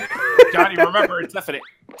 Johnny, remember, it's Infinite.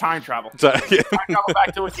 Time travel. So, yeah. Time travel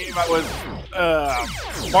back to a game that was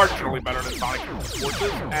marginally better than Sonic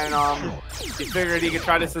Forces, and he figured he could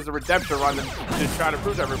try this as a redemption run to try to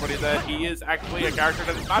prove to everybody that he is actually a character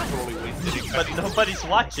that is not totally wasted. But nobody's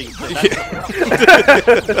watching. So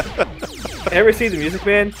Ever see the Music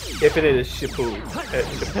Man? Infinite is Shipoo.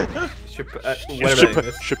 Whatever that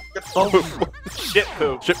is. Shit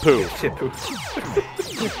poo. Shit poo. Shipoo.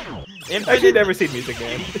 Actually, never seen Music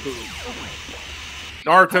Man.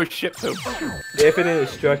 Naruto shit poo. Infinite is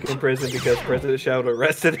struck in prison because President Shadow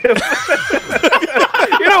arrested him.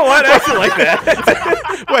 You know what? I actually like that.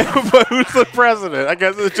 Wait, but who's the president? I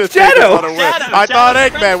guess it's just Shadow! I thought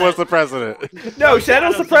Eggman was the president. No,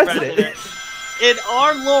 Shadow's the president. In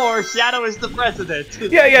our lore, Shadow is the president.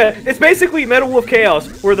 Yeah. It's basically Metal Wolf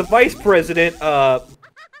Chaos, where the vice president, I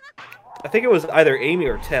think it was either Amy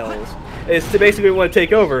or Tells, is to basically want to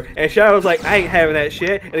take over, and Shadow's like, I ain't having that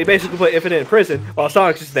shit, and he basically put Infinite in prison while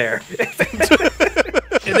Sonic's just there.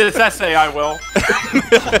 In this essay, I will.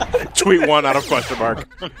 Tweet one out of question mark.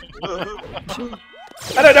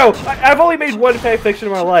 I don't know. I've only made one fan fiction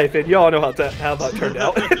in my life, and y'all know how that turned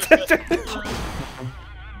out.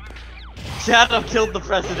 Shadow killed the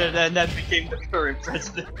president and then became the current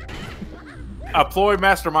president. A ploy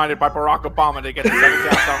masterminded by Barack Obama to get the second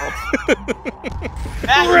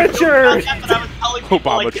down Richard!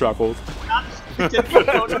 Obama truffles.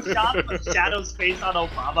 Photoshop of Shadow's face on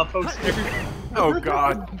Obama poster. Oh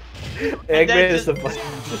god. Eggman is the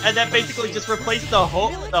and then basically just replace the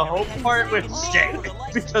hope part with shit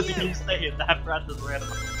because he keeps saying that breath is random.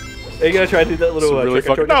 Are you gonna try to do that little really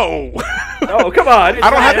trick or no. Oh come on!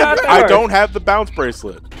 I don't have the bounce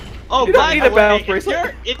bracelet. Oh, you don't need a bounce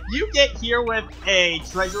bracelet. If you get here with a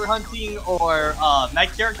treasure hunting or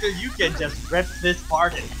night character, you can just rip this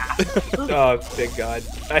part in half. Oh, thank God!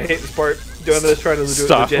 I hate this part. Doing this, trying to do it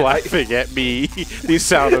Stop legit. laughing at me. These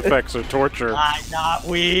sound effects are torture. I'm not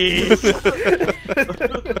weak.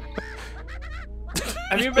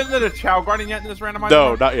 Have you been to the Chow Garden yet in this randomizer?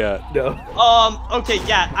 No, not yet. No. Okay,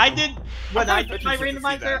 yeah, I did. When I did my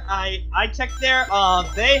randomizer, I checked there.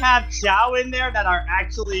 They have Chow in there that are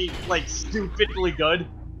actually like stupidly good.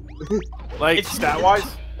 Like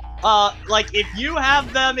stat-wise? Like if you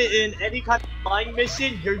have them in any kind of flying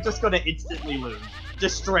mission, you're just gonna instantly lose,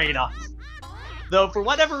 just straight up. Though for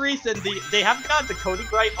whatever reason, they haven't gotten the coding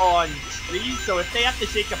right on trees, so if they have to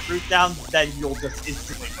shake a fruit down, then you'll just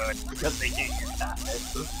instantly win because they can't use that.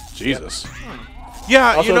 Jesus.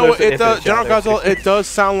 Yeah, Also, you know, there's an it does, infinite General shot there. Godzilla, it does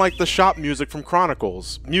sound like the shop music from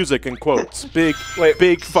Chronicles. Music in quotes. Big,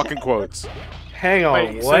 big fucking quotes. Hang on,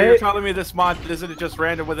 Wait, what? so you're telling me this mod isn't just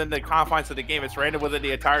random within the confines of the game? It's random within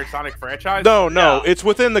the entire Sonic franchise? No, no, it's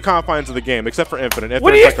within the confines of the game, except for Infinite.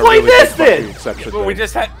 What do you Infinite's like a explain really this big fuck you then? exception Well,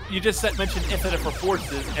 thing. you just mentioned Infinite for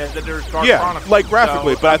Forces, and then there's Dark Yeah, Chronicles. like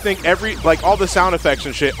graphically, so, but I think all the sound effects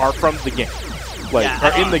and shit are from the game. Like, Yeah,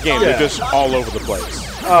 are in the game, they're just all over the place.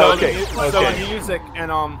 Oh, so okay. So the Okay. music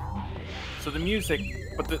and so the music,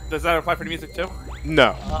 but does that apply for the music too?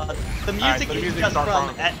 No. The music so the is music's just Dark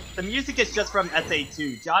from Chronicles. the music is just from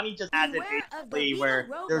SA2. Johnny just added Beware of the basically where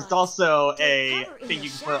real there's robots. also Take a cover in thing the you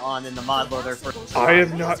can put on in the mod loader for I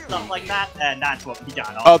am not- stuff like that, and that's what we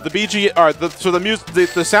got. Oh, the BG, so the music,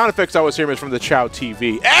 the sound effects I was hearing is from the Chow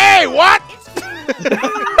TV. Hey, what?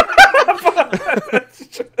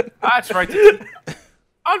 That's right.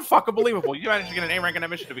 Unfucking believable. You managed to get an A rank in that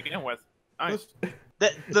mission to begin with. Nice.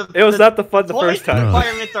 It was not the fun the voice first time.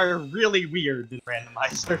 requirements are really weird in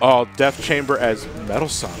Randomizer. Oh, Death Chamber as Metal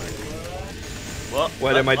Sonic.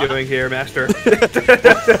 What am I doing here, Master?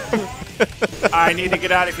 I need to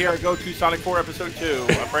get out of here and go to Sonic 4 Episode 2,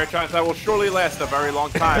 a franchise that will surely last a very long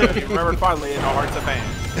time. Be remembered fondly in the hearts of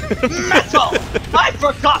fans. Metal! I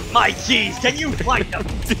forgot my keys! Can you find them?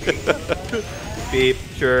 Beep,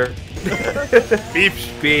 sure. Beep.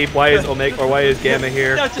 Beep. Why is Omega or why is Gamma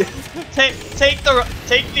here? No, just take the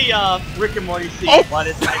Rick and Morty scene. Oh. What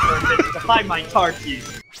is my purpose? To find my car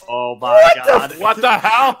keys. Oh my god. What the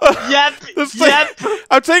hell? Yep, This thing- yep.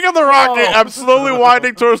 I'm taking the rocket. Oh. I'm slowly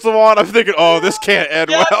winding towards the wall. And I'm thinking, oh, this can't end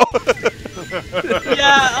Yep. well.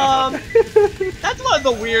 Yeah, that's one of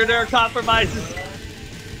the weirder compromises.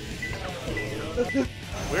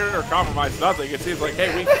 Weird or compromise nothing. It seems like,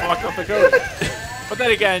 hey, we fucked up the code. But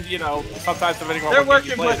then again, you know, sometimes depending on They're what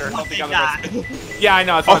game working you play, with they're what they helping got. others. Yeah, I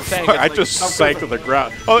know. That's what I'm saying. fuck, It's I like, just some sank to code- the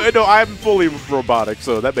ground. Oh, no, I'm fully robotic,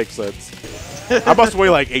 so that makes sense. I must weigh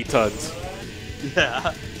like 8 tons.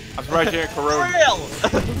 Yeah. I'm surprised you ain't corroded.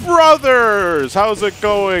 Real. Brothers, how's it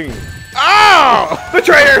going? Ow!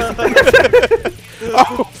 Betrayers!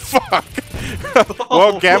 Oh, fuck.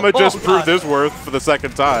 Well, Gamma just Oh, proved God. his worth for the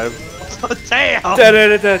second time. Damn.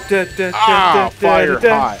 Ah, fire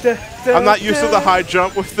high. I'm not used to the high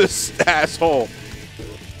jump with this asshole.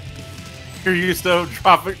 You're used to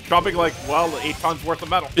dropping like, well, 8 tons worth of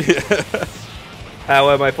metal.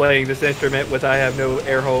 How am I playing this instrument with I have no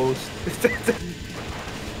air hose?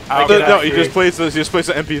 How get can No, out. you just place this. You just place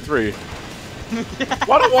an MP3.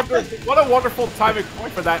 What a wonderful timing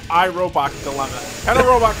point for that iRobot dilemma. Can a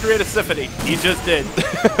robot create a symphony? He just did.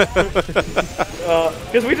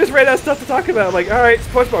 Because we just ran out of stuff to talk about. Like, all right,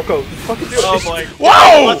 SpongeBob code. Fucking do it. Oh boy.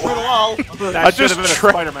 Whoa! What's through the wall? That I should just have been a tra-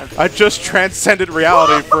 Spider-Man. I just transcended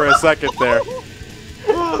reality for a second there.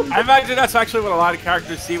 I imagine that's actually what a lot of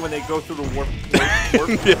characters see when they go through the warps.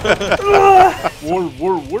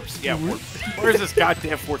 Yeah, warps. Where's this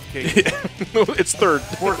goddamn fourth key? It's third.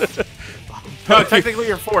 No, technically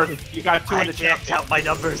you're fourth. You got 2 in I the can't challenge. count my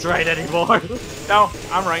numbers right anymore. No,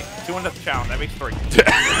 I'm right. 2 in the challenge. That makes 3.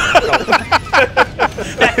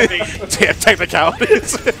 Damn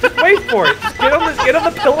technicalities. Wait for it. Just get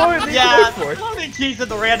on the pillow and then Yeah, wait for it. loading keys in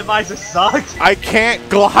the randomizer suck. I can't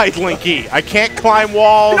glide, Linky. I can't climb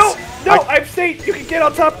walls. No, I'm saying you can get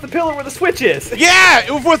on top of the pillar where the switch is. Yeah,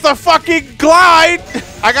 with the fucking glide.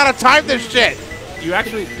 I gotta time this shit. You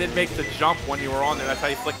actually did make the jump when you were on there. That's how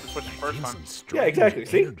you flicked the switch the first time. Yeah, exactly.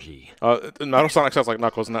 See? Metal Sonic sounds like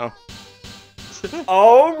Knuckles now.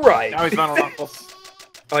 All right. Now he's not on Knuckles.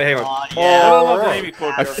 Oh, hang on. Aw, I yeah. don't love the Navy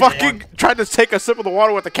quote I there. fucking tried to take a sip of the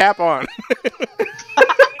water with the cap on.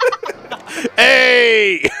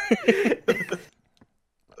 Hey!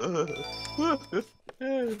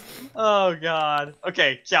 Oh god.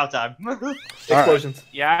 Okay, chow time. Explosions.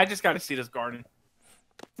 Yeah, I just got to see this garden.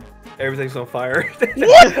 Everything's on fire. What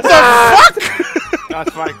the fuck?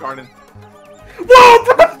 That's my garden.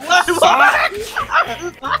 Whoa, bro!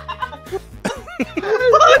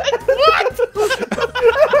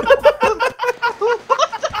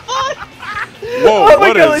 Whoa, Oh my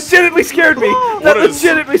what god, is legitimately scared me. That what is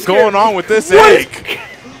legitimately scared going me. on with this What? egg?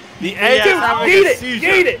 The egg Yeah. is having Yeet a it! seizure.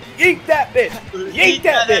 Yeet it! Yeet that bitch! Yeet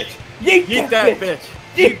that bitch! Yeet Eat that that bitch! bitch.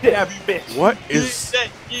 Yeet Eat that bitch. What is?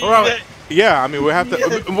 Throw it. Yeah, I mean we have to.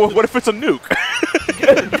 What if it's a nuke?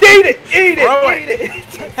 Eat it! Eat Throw it! it.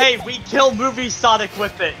 Eat it! Hey, we kill movie Sonic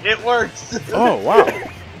with it. It works. Oh wow.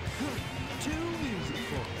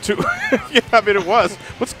 2 too. Yeah, I mean, it was.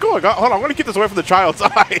 What's going on? Hold on, I'm gonna keep this away from the child's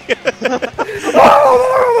eye.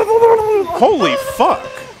 Holy fuck!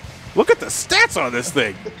 Look at the stats on this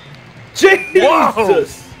thing.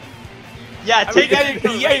 Jesus! Yeah, I mean, take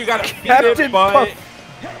you gotta Captain it, but Puff.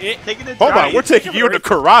 taking it. Hold on, we're taking you into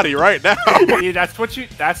karate right now. Yeah, that's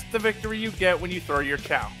the victory you get when you throw your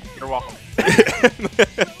chow. You're welcome.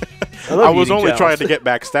 I was only trying to get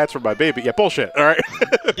back stats for my baby. Yeah, bullshit. All right.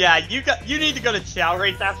 Yeah, you need to go to Chow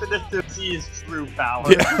race after this to see his true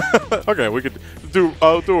power. Yeah. Okay, we could do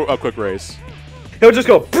a quick race. He'll just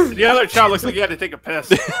go. The other chow looks like he had to take a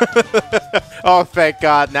piss. Oh, thank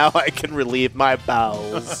God! Now I can relieve my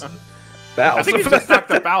bowels. I think he just knocked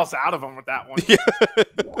the bowels out of him with that one.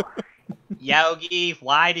 Yogi,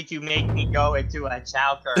 why did you make me go into a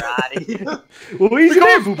Chow karate? Louise,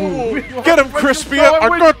 boo boo. Get him, Crispy! I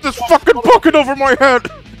got this fucking bucket over my head.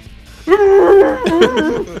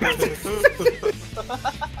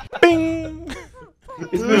 Bing!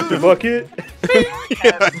 It's Mr. Bucket.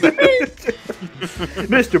 Yeah.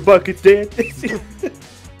 Mr. Bucket's dead.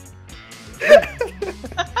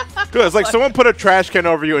 Good. It's like someone put a trash can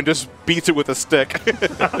over you and just beats it with a stick.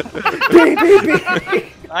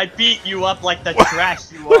 I beat you up like the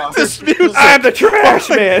trash you are. This music. I'm the trash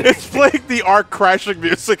man. It's playing the arc crashing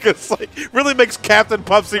music. It's like really makes Captain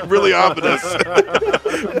Puff seem really ominous.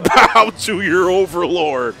 Bow to your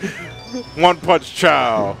overlord. One Punch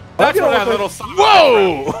Chow. That's what that little song.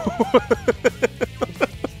 Whoa!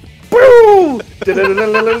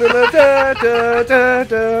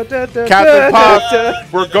 Captain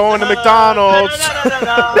Puff, we're going to McDonald's.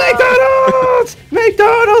 McDonald's!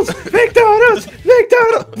 McDonald's! McDonald's!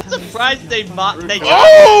 McDonald's! I'm surprised they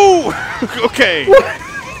Oh! Okay.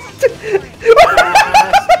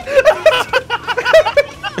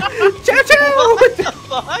 Chow chow! What the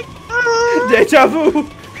fuck? Deja vu!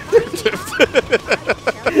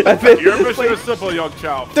 Your mission is simple, young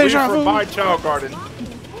chow. Deja Leave vu. from my chow garden.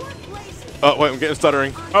 Oh, wait, I'm getting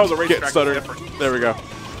stuttering. Oh, the race Getting track is stuttering. different. There we go.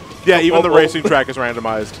 Yeah, even the racing track is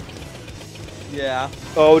randomized. Yeah.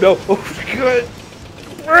 Oh no! Oh, good!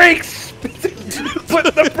 Brakes! Put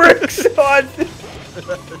the brakes on!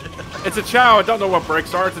 It's a chow. I don't know what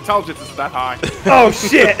brakes are. Its intelligence isn't that high. Oh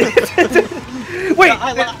shit! Wait!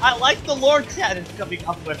 I like the lore chat is coming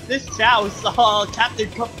up with. This Chow saw Captain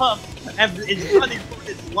Puff and is running for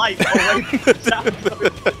his life away from the Chow.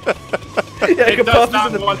 Yeah, It does Puff not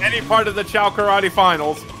is in want any part of the Chow Karate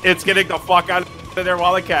Finals. It's getting the fuck out of there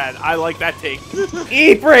while it can. I like that take. the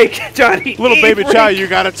E-brake, Johnny! Little baby E-brake. Chow, you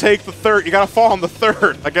gotta take the third. You gotta fall on the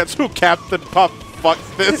third against who? Captain Puff. Fuck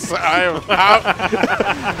this. I am out.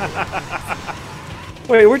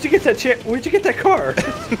 Wait, where'd you get that Where'd you get that car?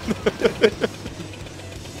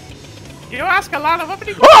 You ask a lot of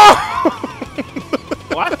uppity.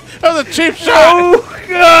 What? That was a cheap shot. Oh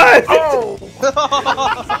god! Oh!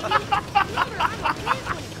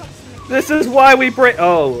 This is why we break.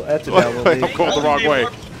 Oh, that's a download. Wait, I'm lead. going the wrong way.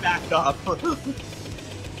 Back up.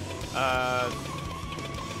 I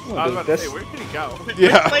was about to say, where did he go?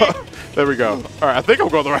 Yeah. There we go. All right, I think I'm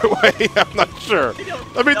going the right way. I'm not sure.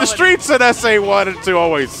 I mean, the streets in SA1 and 2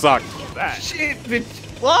 always suck. That. Shit, bitch.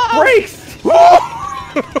 Whoa! Brakes!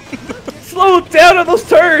 Slow down on those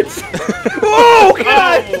turns! Oh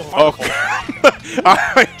god! Oh,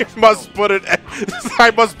 I must put it.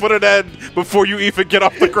 I must put an end before you even get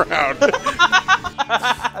off the ground.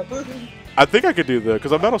 I think I could do the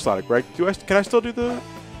because I'm Metal Sonic, right? Can I still do the?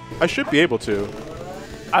 I should be able to.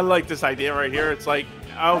 I like this idea right here. It's like,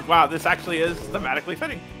 oh wow, this actually is thematically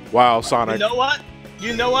fitting. Wow, Sonic. You know what?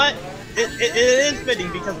 You know what? It is fitting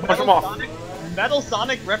because Metal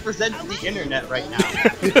Sonic represents the internet right now.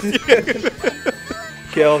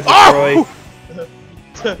 Kill, destroy.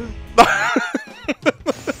 Oh!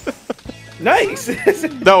 Nice!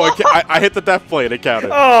 No, I hit the death plate. It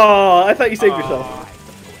counted. Oh, I thought you saved yourself.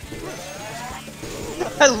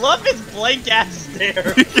 I love his blank ass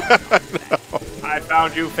stare. I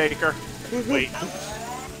found you, faker. Wait. Wait,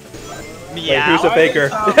 Meow. who's the faker?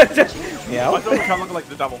 Why Meow? don't we look like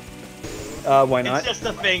the double? Why not? It's just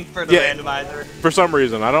a thing for the randomizer. For some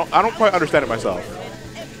reason, I don't quite understand it myself.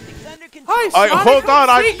 Hi, Hold on,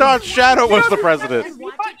 I thought Shadow was the president.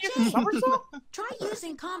 Try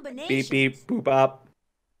using combination. Beep beep boop bop.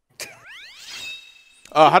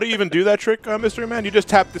 How do you even do that trick, Mystery Man? You just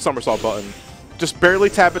tap the somersault button. Just barely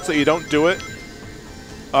tap it so you don't do it,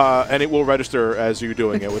 and it will register as you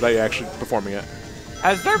doing it without you actually performing it.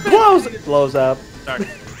 Has there been Blows up. Sorry.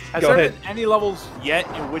 Has Go there ahead. been any levels yet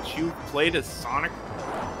in which you played as Sonic?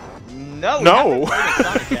 No. No.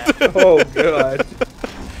 Oh god.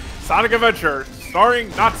 Sonic Adventure, starring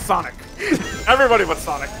not Sonic. Everybody but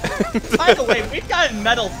Sonic. By the way, we've gotten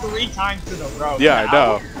medal 3 times in a row. Yeah, now. I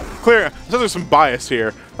know. Clear. There's some bias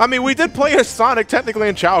here. I mean, we did play as Sonic technically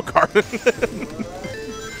in Chow Garden.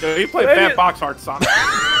 Dude, he played bad box art Sonic.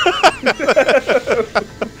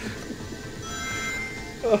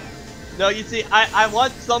 No, you see, I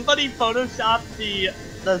want somebody Photoshop the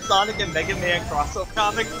Sonic and Mega Man crossover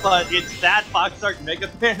comic, but it's that box art Mega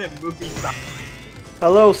Man and movie Sonic.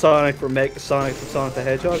 Hello, Sonic from Sonic the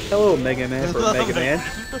Hedgehog. Hello, Mega Man from Mega Man.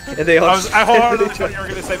 And they all. I wholeheartedly thought you were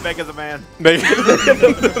gonna say Mega the Man.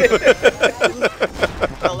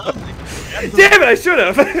 Hello, Damn it! I should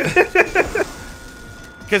have.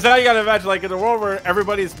 Because now you gotta imagine, like, in the world where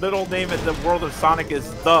everybody's middle name in the world of Sonic is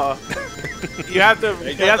the, you have to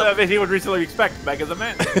admit he would recently expect Mega the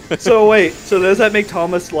Man. So wait, so does that make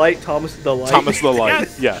Thomas the Light? Thomas the Light,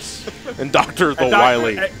 Yes. And Dr. the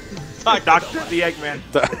Wily. Dr. the Eggman.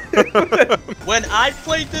 When I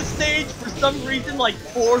played this stage, for some reason, like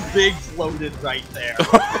 4 bigs floated right there.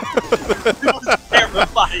 It was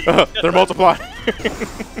terrifying. They're multiplying.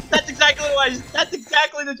 That's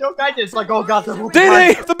exactly the joke I did. It's like, oh god, they're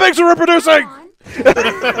Dee! The bigs are reproducing!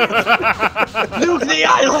 Nuke the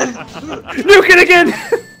island! Nuke it again!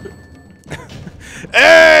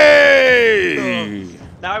 Hey!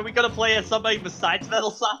 Now are we gonna play as somebody besides Metal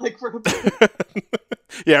Sonic for a bit?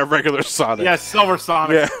 Yeah, regular Sonic. Yeah, Silver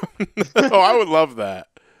Sonic. Yeah. Oh, I would love that.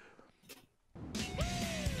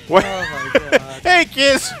 What? Oh my god. Hey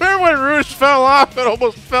kids, remember when Rouge fell off and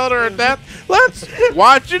almost fell to her death? Let's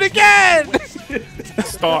watch it again!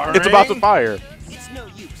 Starring... It's about to fire. It's no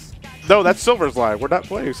use. No, that's Silver's line. We're not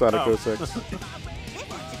playing Sonic 06.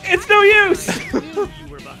 It's no use! You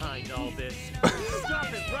were behind all this.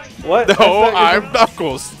 Stop it right What? No, I'm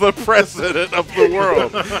Knuckles, the president of the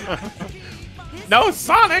world. No,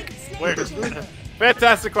 Sonic! Where?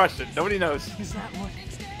 Fantastic question. Nobody knows.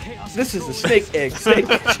 This is the snake chamber.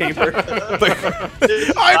 I'm the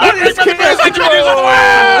best engineers in the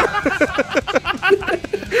world!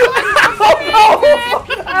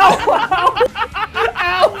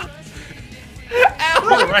 Ow!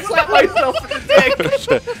 I slapped myself in the dick.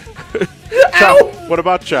 Chow, what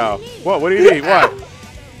about Chow? What do you need? What?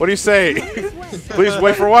 What do you say? Please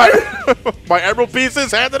wait for what? My emerald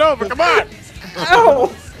pieces? Hand it over, come on!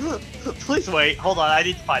 Ow! Please wait, hold on, I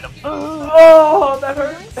need to find him. Oh, that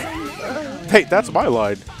hurts. Hey, that's my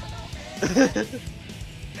line.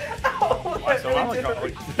 Oh, that really did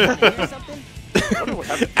hurt.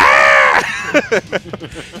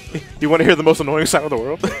 You want to hear the most annoying sound in the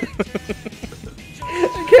world?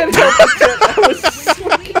 I can't help it. That was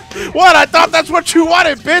sweet. What? I thought that's what you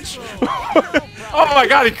wanted, bitch! Oh my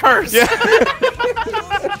god, he cursed! Yeah.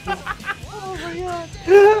 Oh my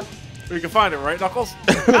god. We can find him, right, Knuckles?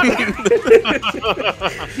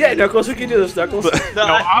 Yeah, Knuckles, we can do this, Knuckles. No,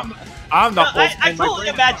 I'm Knuckles. I totally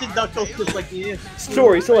imagine Knuckles just like, yeah.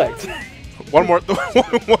 Story select. One more.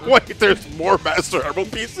 Wait, there's more Master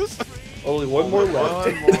Emerald pieces? Only one more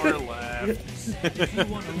left. One more left.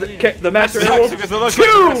 The Master Sucks, Emerald. because it looks like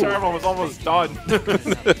the Master Emerald was almost done.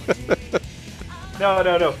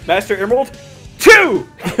 No. Master Emerald 2!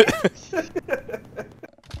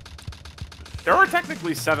 There were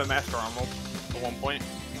technically 7 Master Emeralds at one point.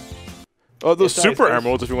 Oh, those Yes, Super nice.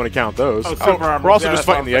 Emeralds, if you want to count those. Oh, Super Emeralds, We're also yeah, just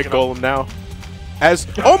that's fighting the what Egg I'm Golem now. As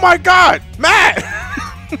oh my God, Matt!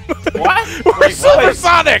 What? We're Wait, Silver what?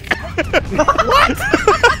 Sonic! What?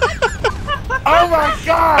 Oh my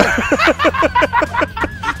god!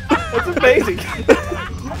 That's amazing.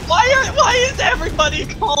 Why is everybody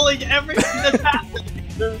calling everything that's happening?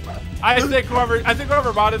 I think whoever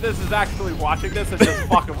modded this is actually watching this and just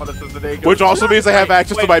fucking with us as the day goes. Which also means I have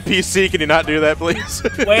access to wait. my PC. Can you not do that, please?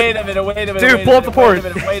 Wait a minute. Dude, pull up the porn.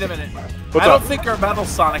 Wait a minute. What's I don't up? think you're Metal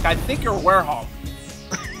Sonic. I think you're Werehog.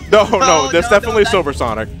 No, No, that's no, definitely that- Silver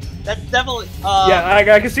Sonic. That's definitely, Yeah,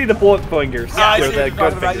 I can see the bullet fingers. Yeah, I Or see the what you're gun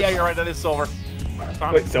talking about. fingers. Yeah, you're right. That is Silver.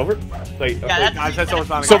 Sonic. Wait, silver? Wait, Yeah, okay. that's I said Silver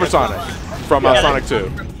Sonic. Silver Sonic from Yeah, Sonic that's 2.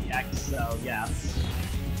 from EX, so yeah.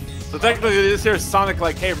 So technically, this here is Sonic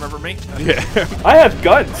like, hey, remember me? Yeah. I have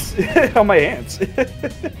guns on my hands. He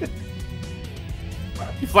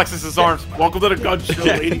flexes his arms. Welcome to the gun show,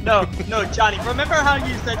 lady. No, Johnny, remember how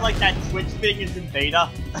you said like that Twitch thing is in beta?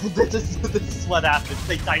 this is what happens.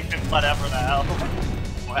 They type in whatever the hell.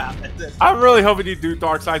 What happens? I'm really hoping you do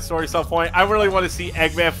Dark Side Story at some point. I really want to see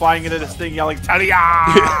Eggman flying into this thing yelling, Talia!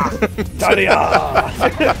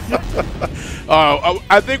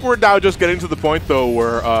 I think we're now just getting to the point though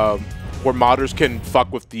where modders can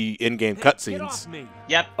fuck with the in-game cutscenes.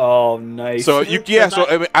 Yep. Oh, nice. So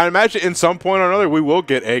I imagine in some point or another we will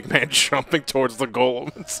get Eggman jumping towards the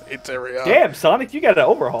golem and say Talia. Damn, Sonic, you got an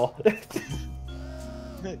overhaul.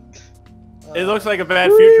 It looks like a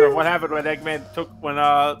bad future of what happened when Eggman took what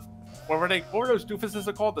were those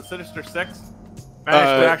doofuses called? The Sinister Six?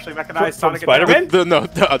 Managed to actually mechanize Sonic Spider-Man?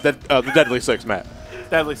 The Deadly Six, Matt.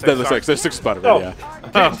 Deadly Six. Deadly Six. There's 6 Spider-Man,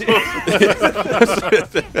 yeah.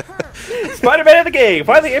 Spider-Man in the game!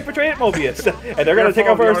 Finally infiltrated Mobius! And they're gonna take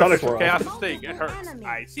over Sonic's world. Chaos Sting. It hurts.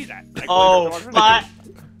 I see that.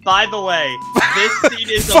 By the way, this scene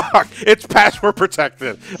is Fuck! It's password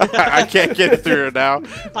protected. I can't get through it now.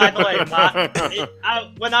 By the way,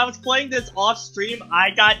 when I was playing this off stream, I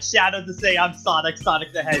got Shadow to say I'm Sonic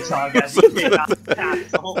the Hedgehog as he came out of the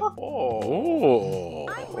castle. Oh.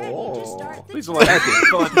 Please don't let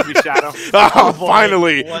this be Shadow. Oh,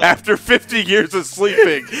 finally! What? After 50 years of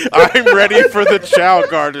sleeping, I'm ready for the Chow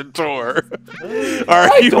Garden tour.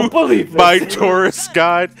 Are you don't believe my tourist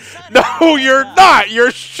guide? No, you're not! You're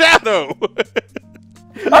Shadow!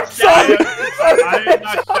 I'm sorry! I am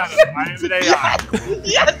not Shadow. I am an AI.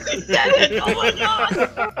 Yes, he said it! Oh my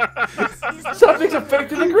god! Something's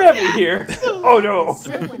affecting the gravity here. Oh no.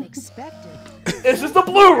 So unexpected. This is the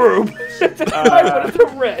blue room! I wanted the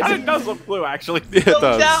red. It does look blue, actually. It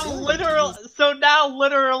does. Now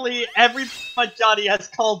literally, every Johnny has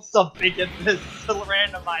called something in this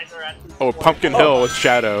randomizer at this point. Pumpkin Hill with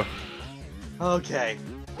Shadow. Okay.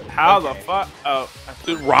 How the fuck? Oh,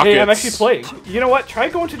 Rockets. Hey, I'm actually playing. You know what? Try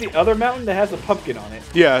going to the other mountain that has a pumpkin on it.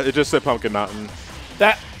 Yeah, it just said Pumpkin Mountain.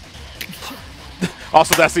 That.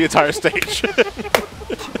 Also, that's the entire stage.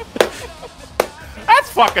 That's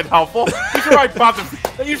fucking helpful. You should write Bob.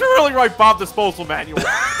 You should really write Bob Disposal Manual.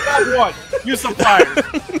 Step 1. Use some pliers.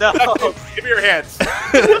 No. Give me your hands.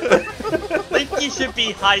 I think you should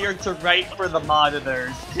be hired to write for the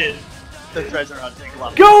monitors in the treasure hunting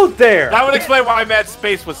level. Go there! That would explain why Mad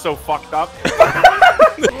Space was so fucked up.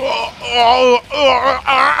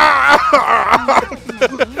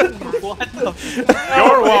 What the f-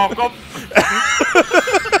 You're welcome.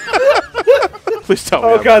 Please tell me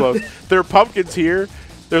I'm close. There are pumpkins here.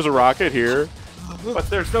 There's a rocket here. But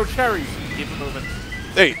there's no cherries. Keep it moving.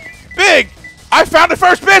 Hey, Big! I found it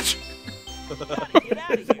first, bitch!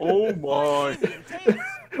 Oh my.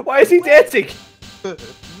 Why is he dancing?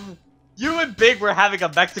 You and Big were having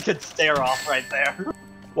a Mexican stare-off right there.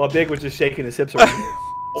 While Big was just shaking his hips around.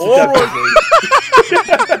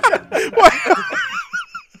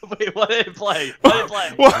 Wait, what did it play? What did it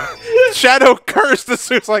play? Well, Shadow cursed as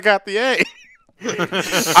soon as I got the A.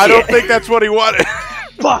 I don't think that's what he wanted.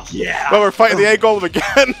 Fuck yeah! But we're fighting the A golem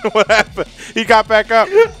again. What happened? He got back up.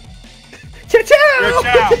 Cha-chow!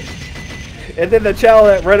 Chow. And then the chow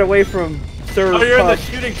that ran away from Sir Oh, you're in the Puck.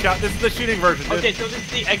 shooting chow. This is the shooting version, dude. Okay, so this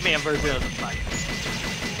is the Eggman version of the fight.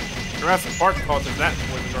 Jurassic Park calls it that,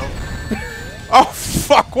 boys and girls. Oh,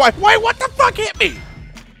 fuck. Why? What the fuck hit me?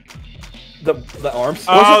 The arms?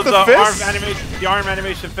 Was it the fist? The arm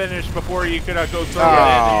animation finished before you could go through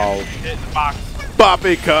Oh. it in the box.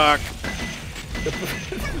 Poppycock. The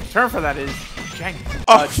term for that is jank.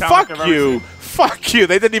 Oh, fuck you. Fuck you.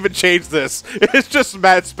 They didn't even change this. It's just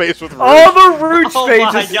Mad Space with Root. All the root Oh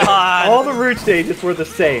stages. my god! All the root stages were the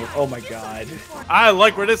same. Oh my god. I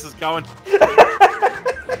like where this is going.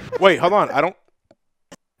 Wait, hold on. I don't...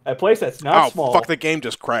 A place that's not small. Fuck, the game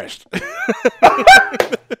just crashed.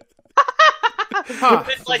 Huh.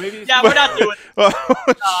 It's like, maybe- yeah, we're not doing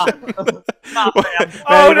it. Nah, man.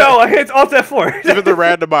 Oh no, I hit Alt F4. Even the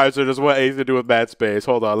randomizer doesn't want anything to do with Mad Space.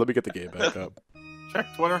 Hold on, let me get the game back up. Check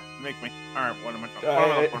Twitter. Make me. Alright, what am I talking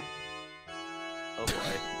about? Oh boy.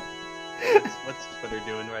 What's Twitter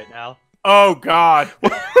doing right now? Oh god.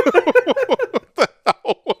 What the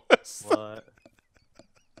hell was that? What?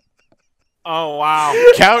 Oh wow.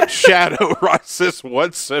 Count Shadow rises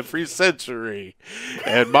once every century,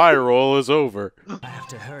 and my role is over. I have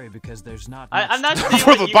to hurry because there's not. I'm not seeing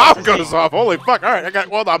Before what the you guys bomb are goes seeing. off, holy fuck! All right,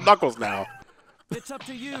 well, I'm Knuckles now. It's up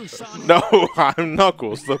to you, son. No, I'm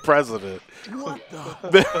Knuckles, the president. What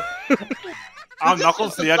the? I'm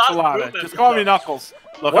Knuckles the Enchilada. Just call me Knuckles.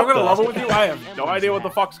 Look, I'm gonna level with you. I have no idea what the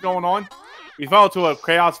fuck's going on. We fell into a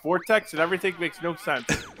chaos vortex and everything makes no sense.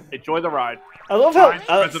 Enjoy the ride. I love how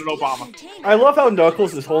President Obama. I love how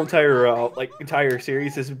Knuckles this whole entire entire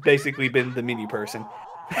series has basically been the mini person.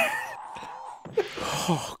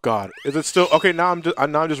 Oh God, is it still okay? Now I'm just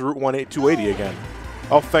Route 280 again.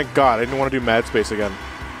 Oh, thank God! I didn't want to do Mad Space again.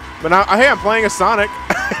 But now, hey, I'm playing as Sonic,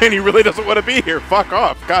 and he really doesn't want to be here. Fuck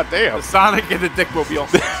off! God damn. The Sonic and the Dickmobile.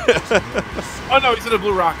 Oh no, he's in a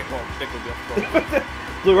blue rocket. Oh, Dickmobile.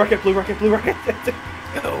 Blue rocket, blue rocket, blue rocket.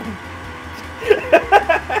 Go.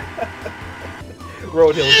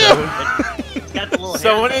 Roadhill It's got the little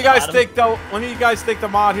So hair when do you at the guys bottom. think the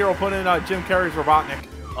mod here will put in Jim Carrey's Robotnik?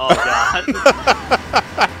 Oh god.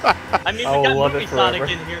 I mean, we got love movie it Sonic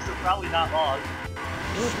forever. in here, so probably not long.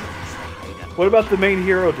 What about the main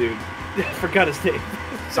hero dude? I forgot his name.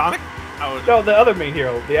 Sonic? Oh, No, the other main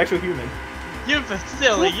hero, the actual human. You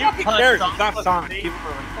silly, you fucking punch cares? Sonic It's not with Sonic. the Keep name.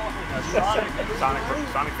 moving. Sonic.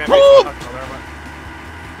 Sonic fan base.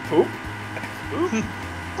 Poop?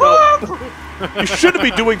 You shouldn't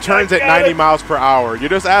be doing turns at 90 miles per hour. You're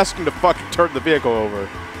just asking to fucking turn the vehicle over.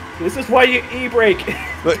 This is why you e-brake.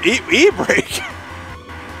 The e-brake.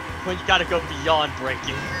 When you gotta go beyond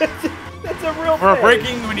braking. That's a real For thing.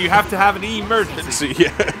 braking, when you have to have an emergency. See,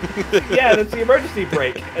 yeah. Yeah, that's the emergency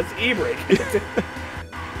brake. That's e-brake.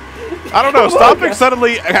 I don't know. Come on, Stopping guys.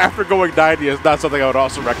 suddenly after going 90 is not something I would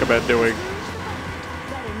also recommend doing.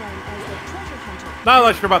 Not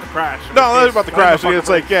unless you're about to crash. No, that's about the crash. Fucking It's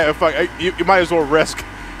like, yeah, fuck, you might as well risk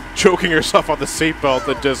choking yourself on the seatbelt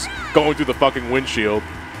than just going through the fucking windshield.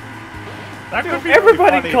 That could be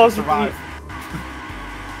Everybody really funny calls to it survive.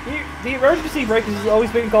 the emergency brake has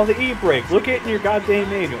always been called the e-brake. Look at it in your goddamn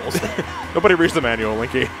manuals. Nobody reads the manual,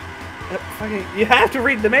 Linky. Fucking, you have to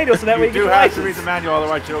read the manual so that way You you do get your have to license. read the manual,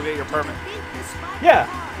 otherwise you don't get your permit. Yeah.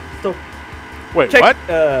 So Wait, check. what?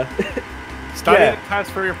 Study Yeah. the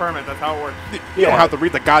test for your permit. That's how it works. You don't have to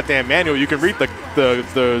read the goddamn manual. You can read the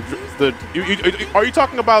are you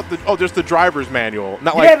talking about just the driver's manual?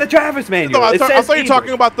 Not like Yeah, the driver's manual. No, I It thought says you were talking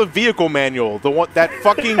e-brake. about the vehicle manual, the one that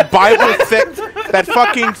fucking Bible thick, that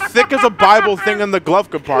fucking thick as a Bible thing in the glove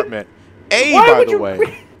compartment. Why By would the you way.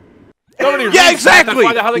 read- Nobody Yeah, reads that. exactly.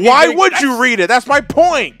 That's how they Why get would big. you read it? That's my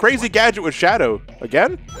point. Crazy Gadget with Shadow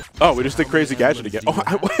again. Oh, we just did Crazy Gadget again. Oh,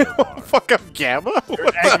 fuck up Gamma. You're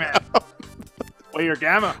What the Eggman. hell? Well, you're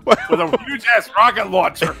Gamma with a huge ass rocket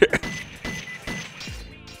launcher.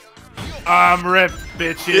 I'm ripped,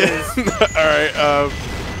 bitches. All right.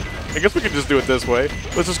 I guess we can just do it this way.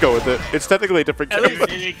 Let's just go with it. It's technically a different You game.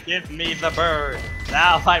 didn't give me the bird.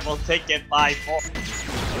 Now I will take it by force.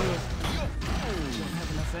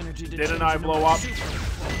 Didn't I blow up?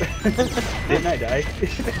 Didn't I die?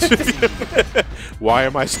 Why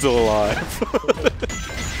am I still alive?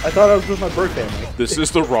 I thought I was with my bird family. This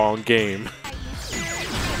is the wrong game.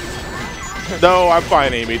 No, I'm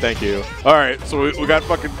fine, Amy. Thank you. All right, so we got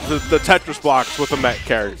fucking the Tetris blocks with a Met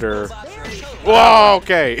character. Whoa,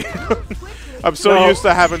 okay. I'm so used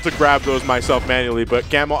to having to grab those myself manually, but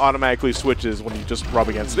Gamma automatically switches when you just rub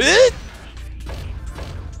against it.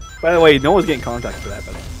 By the way, no one's getting contact for that.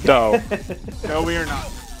 But No. No, we are not.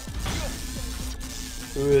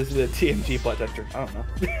 who is the TMG butt toucher? I don't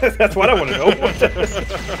know. That's what I want to know.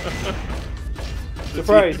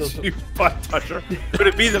 Surprise! You butt toucher. Could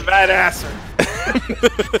it be the badasser?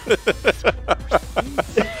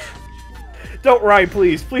 Don't rhyme,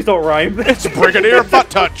 please. Please don't rhyme. It's Brigadier Butt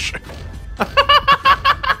Touch.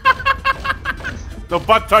 The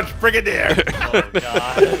butt touch brigadier. Oh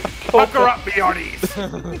god. Pucker up, Bjornies.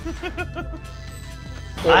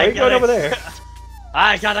 Where are you going over there?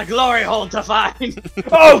 I got a glory hole to find.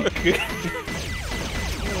 Oh!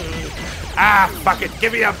 Ah, fuck it.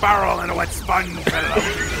 Give me a barrel and a wet sponge.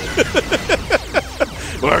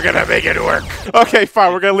 We're gonna make it work. Okay,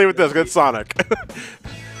 fine. We're gonna leave it this. It's Sonic.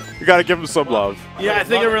 You gotta give him some love. Yeah, I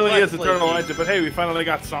think it really is Let's Eternal play Legend, but hey, we finally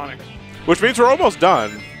got Sonic. Which means we're almost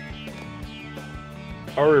done.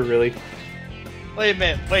 Are we really? Wait a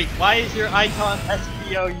minute. Wait, why is your icon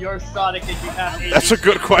SPO your Sonic and you have a... That's a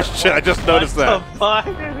good question. I just noticed that. What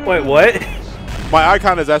the fuck? Wait, what? My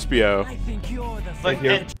icon is SBO. I think you're the But,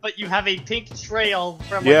 you. but you have a pink trail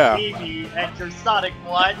from Yeah. a baby and your Sonic.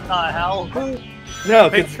 What the hell? No,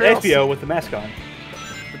 Big it's trails. SBO with the mask on.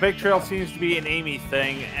 The big trail seems to be an Amy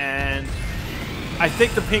thing, and I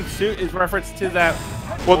think the pink suit is reference to that.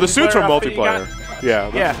 Well, the suits are multiplayer outfit you got, multiplayer.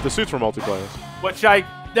 Yeah, Yeah. the suits were multiplayer. Which I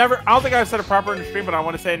don't think I said it proper in the stream, but I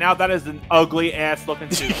want to say now that is an ugly ass looking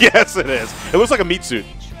suit. Yes, it is. It looks like a meat suit.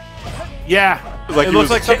 Yeah, Like it he looks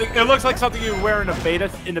was- like something. It looks like something you wear in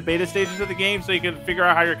the beta stages of the game, so you can figure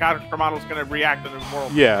out how your character model is going to react in the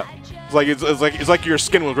world. Yeah, it's like your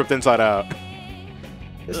skin was ripped inside out.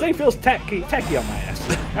 This thing feels tacky on my ass.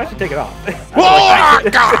 I should take it off.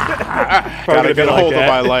 Gotta Probably get a like hold of that.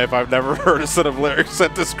 my life. I've never heard a set of lyrics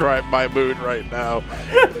that describe my mood right now.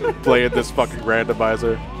 Playing this fucking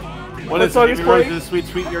randomizer. What is song it? is Maybe Rose playing? is sweet,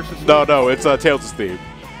 sweet, yours is sweet. No, it's Tails' theme.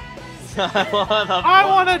 I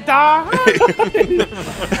wanna die.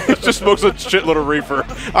 It just smokes a shitload of reefer.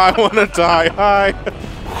 I wanna die. Hi.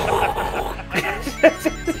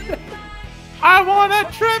 I wanna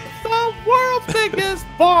trip the world's biggest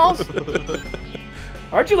balls.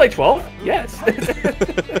 Aren't you like 12? Yes. I'm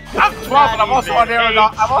 12, but I'm also an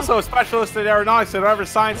aeronaut. I'm also a specialist in aeronautics, and whatever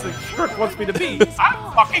science the shirk wants me to be.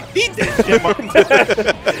 I fucking need this shit.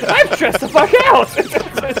 I'm stressed the fuck out.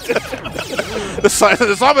 The sign of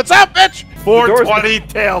the summits out, bitch! 420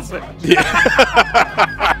 tails it.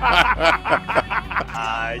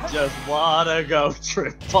 I just wanna go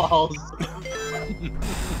trip balls.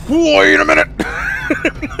 Wait a minute!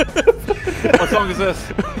 What song is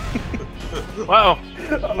this? Wow.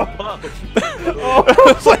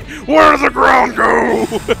 It's like, where does the ground go?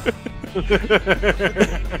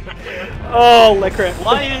 Oh, like crap.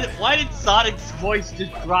 Why did Sonic's voice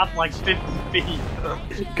just drop like 50 feet?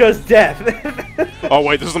 Because death. Oh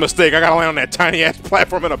wait, this is a mistake. I gotta land on that tiny ass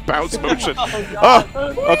platform in a bounce motion. God.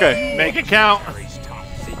 Okay. Make it count.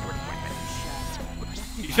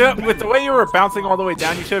 You should, with the way you were bouncing all the way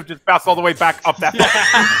down, you should have just bounced all the way back up that.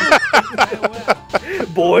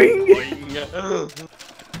 Boing.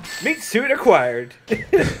 Meat suit acquired.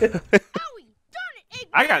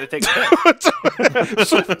 I gotta take a hit.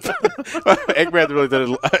 Eggman really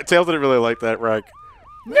didn't. Tails didn't really like that, right?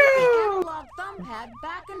 Move the analog thumb pad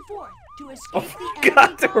back and forth to escape the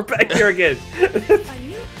God, we're back here again. A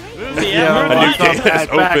new play A new gate has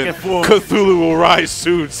opened. Cthulhu will rise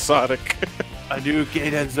soon, Sonic. A new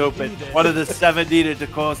gate has opened. One of the 7 needed to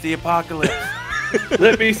cause the apocalypse.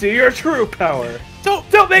 Let me see your true power.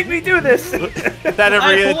 Don't make me do this. That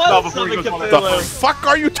ever is before he goes on The fuck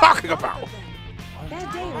are you talking about?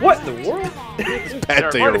 What in the world? Bad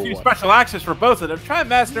There day are or quite a few what? special access for both of them. Try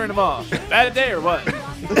mastering them all. Bad day or what?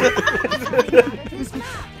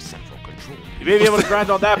 You may be able to grind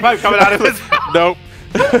on that pipe coming out of his. Nope.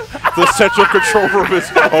 The central control room is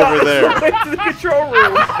over there. Wait to the control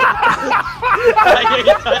room. I ain't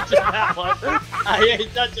touching that one. I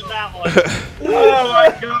ain't touching that one. Oh my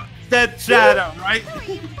god. Dead shadow, right?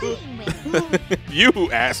 You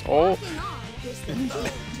asshole.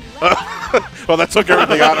 Well, that took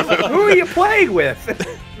everything out of him. Who are you playing with?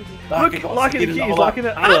 Look, locking the keys, locking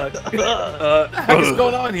it. Look. What is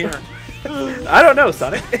going on here? I don't know,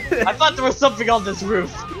 Sonic. I thought there was something on this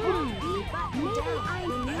roof.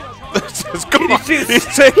 Come on. He's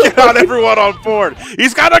taking out everyone on board.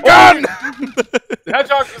 He's got a gun!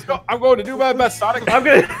 Hedgehog, let's go. I'm going to do my best, Sonic. I'm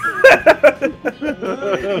gonna.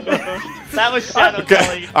 That was Shadow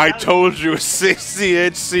Kelly. I told you, a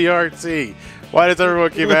 60-inch CRT. Why does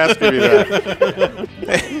everyone keep asking me that?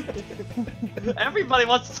 Everybody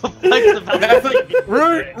wants to flex about it.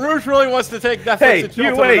 Rouge really wants to take Netflix Hey, and chill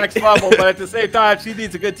you to the wait. next level, but at the same time, she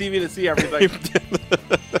needs a good TV to see everything.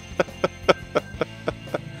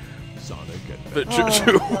 But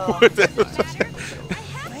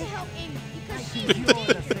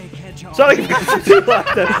Sonic two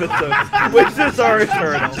last episodes. Which is our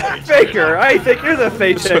eternal. Faker, I think you're the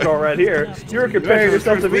fake check right here. You're comparing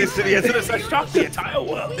yourself to me. City as a shock the entire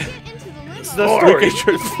world. It's the story.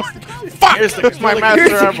 Fuck! Here's my Master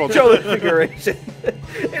Here's the Emerald. controller configuration.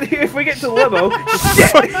 And if we get to limo,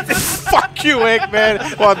 Fuck you,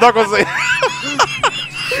 Eggman. Well, Knuckles.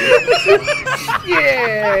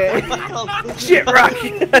 yeah. Shit,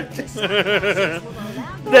 Rocky.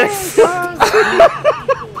 Next.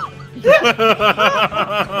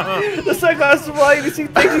 The sunglasses will allow you to see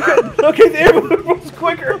things you couldn't. Okay, the airboat moves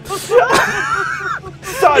quicker.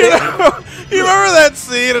 Sonic. You remember that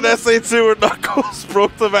scene in SA2 where Knuckles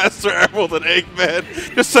broke the Master Emerald and Eggman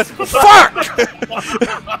just said, fuck!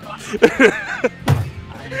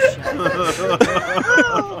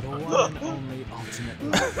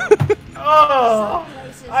 Oh,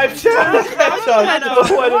 I've challenged that to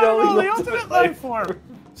the one and only ultimate life form.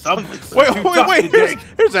 Wait,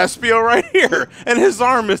 here's Espio right here, and his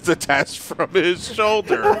arm is detached from his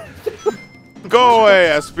shoulder. Go away,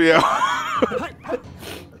 Espio.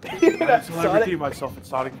 I redeem myself in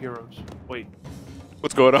Sonic Heroes. Wait.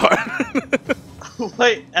 What's going on?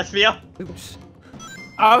 Wait, SBO?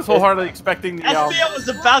 I was wholeheartedly expecting the SBO was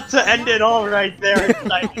about to end it all right there. It's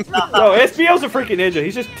like, No, SBO's a freaking ninja.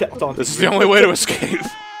 He's just taunting. This is the only way to escape.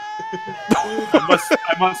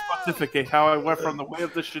 I must pontificate how I went from the way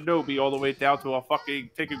of the shinobi all the way down to a fucking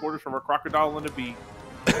taking orders from a crocodile and a bee.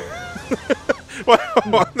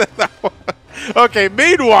 Okay,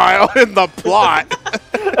 meanwhile, in the plot.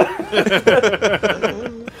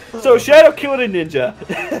 So Shadow killed a ninja.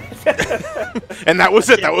 And that was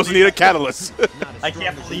it. That wasn't even a catalyst. I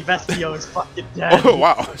can't believe SBO is fucking dead. Oh,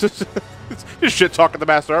 wow. Just shit talking the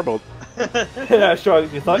Master Emerald. Yeah, sure.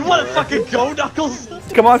 You thought You want to fucking go, Knuckles?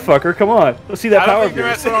 Come on, fucker. Come on. Let's see that I power don't think the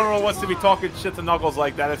boost. Master Emerald wants to be talking shit to Knuckles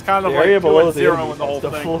like that. It's kind of The area like below 2 the, and 0 in the whole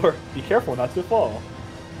the thing. floor. Be careful not to fall.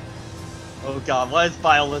 Oh god, what is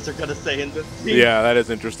BioLizard gonna say in this scene? Yeah, that is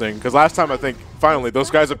interesting. Because last time, I think, finally, those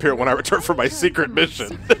guys appear when I return from my secret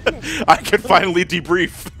mission. I can finally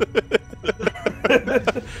debrief.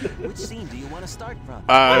 Which scene do you want to start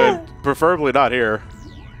from? Preferably not here.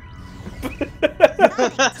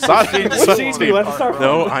 What scene do you want to start from?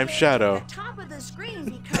 No, I'm Shadow. At the top of the screen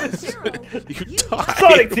becomes 0. You die.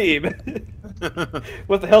 Sonic Team!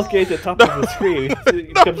 With the health gauge at the top of the screen, it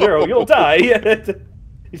becomes 0. You'll die.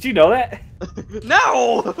 Did you know that?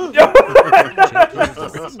 No!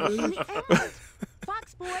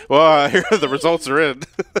 Fox Boy. Well, here the results are in.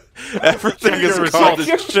 Everything Check is your called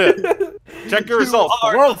results. as shit. Check your results.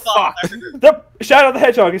 The world sucks. The Shadow the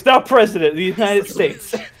Hedgehog is now president of the United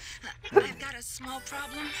States. I've got a small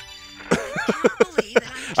problem. I can't believe that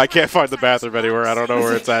I'm I can't find the bathroom anywhere. I don't know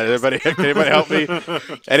where it's at. Anybody help me?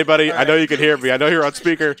 Anybody? I know you can hear me. I know you're on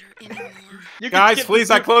speaker. You can Guys, skip please,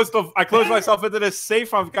 the- I closed myself into this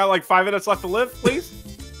safe. I've got like 5 minutes left to live, please.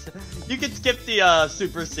 You can skip the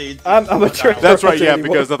super seed. I'm a trick. That's right, yeah,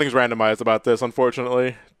 because nothing's randomized about this,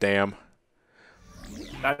 unfortunately. Damn.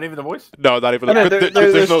 Not even the voice? No, not even. I mean, There's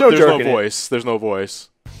there's no still jerk in it. voice. There's no voice.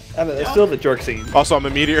 I mean, it's still the jerk scene. Also, I'm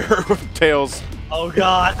a meteor with tails. Oh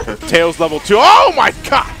god. Tails level 2. Oh my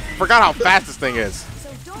god! Forgot how fast this thing is.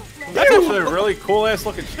 So don't let That's actually a really cool ass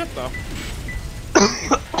looking ship, though.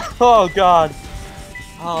 Oh god.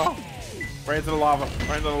 Oh. Right into the lava.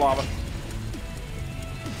 Right into the lava.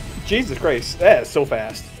 Jesus Christ, that is so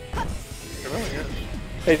fast. It really is.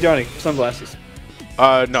 Hey, Johnny, sunglasses. No,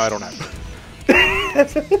 I don't have.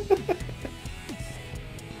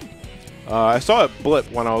 I saw it blip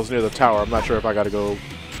when I was near the tower. I'm not sure if I gotta go.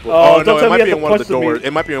 Oh, no, don't it tell me might you be have in to one of the punch the doors. meat.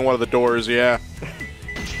 It might be in one of the doors, yeah.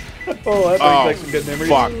 Oh, that brings back some good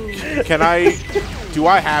memories. Fuck. Can I? Do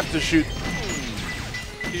I have to shoot?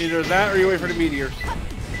 Either that or you wait for the meteors.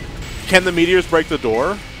 Can the meteors break the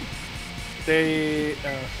door? They.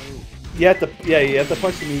 You have to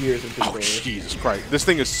punch the meteors into the Oh, door. Jesus Christ. This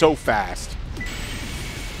thing is so fast.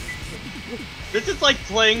 This is like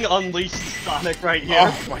playing Unleashed Sonic right here.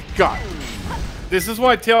 Oh my god. This is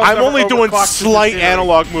why Tails. I'm never only doing overclocked slight this area.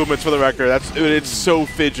 analog movements for the record. It's so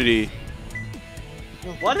fidgety.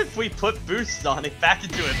 What if we put Boost Sonic back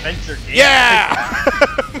into adventure games? Yeah!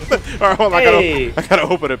 Alright, hold on. Hey! I gotta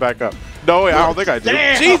open it back up. No, wait, I don't think I do.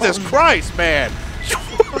 Damn! Jesus Christ, man!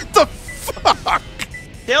 What the fuck?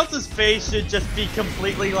 Tails' face should just be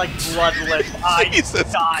completely like bloodless. Jesus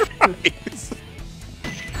God. Christ.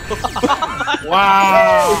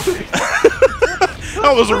 Wow.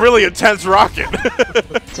 That was a really intense rocket.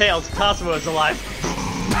 Tails, Cosmo is alive.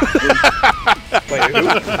 Wait,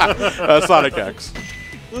 who? Sonic X.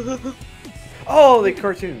 Oh, the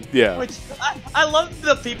cartoon. Yeah. Which I love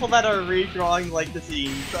the people that are redrawing like the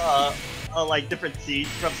scenes, like different scenes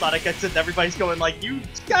from Sonic X, and everybody's going like, "You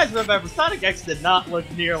guys remember Sonic X did not look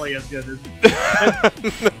nearly as good as."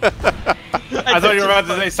 I thought you were about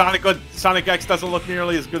to say Sonic X doesn't look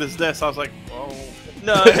nearly as good as this. I was like, whoa.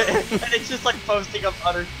 No, and it's just like posting of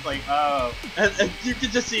others like, oh, and you can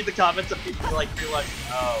just see the comments of people like, you're like,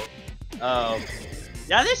 oh,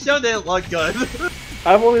 yeah, this show didn't look good.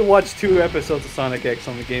 I've only watched 2 episodes of Sonic X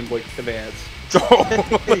on the Game Boy Advance. Wow.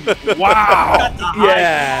 That's a high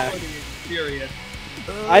Yeah. quality experience.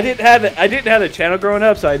 I didn't have a channel growing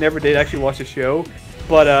up, so I never did actually watch the show.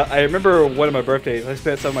 But I remember one of my birthdays, I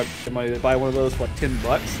spent some of my money to buy one of those for like $10,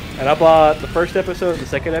 and I bought the first episode and the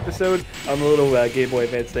second episode on the little Game Boy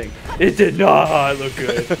Advance thing. It did not look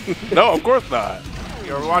good. No, of course not.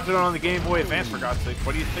 You were watching it on the Game Boy Advance, for God's sake.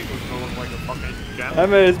 What do you think it was going to look like a fucking channel? I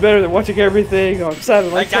mean, it's better than watching everything on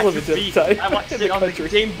satellite I got television you at the beat. time. I watched in it on the country.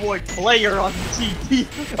 Game Boy Player on the TV.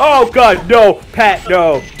 Oh God, no, Pat,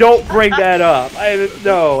 no! Don't bring that up.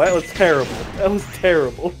 No, that was terrible. That was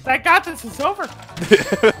terrible. Thank God this is over.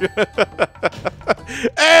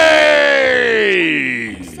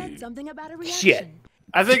 Hey! You said something about a reaction. Shit.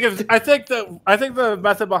 I think the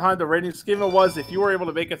method behind the rating schema was if you were able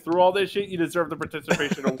to make it through all this shit, you deserve the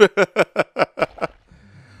participation award.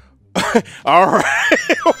 All right.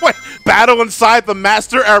 Wait, battle inside the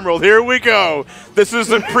Master Emerald. Here we go. This is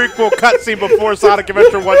the prequel cutscene before Sonic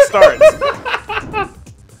Adventure 1 starts.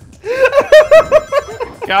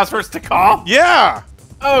 Chaos vs. Tikal? Yeah.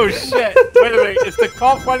 Oh shit! Wait a minute, is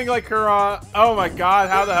Tikal fighting like her? Oh my God!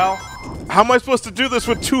 How the hell? How am I supposed to do this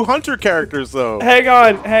with 2 Hunter characters, though? Hang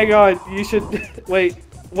on. You should wait.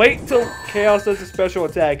 Wait till Chaos does a special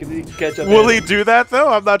attack and then you can catch up. Will he do that, though?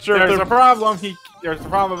 I'm not sure. There's if a problem. There's a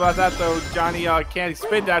problem about that though. Johnny can't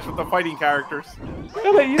spin dash with the fighting characters.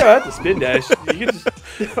 I mean, you don't have to spin dash. You can just.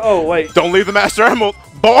 Oh wait. Don't leave the Master Emerald.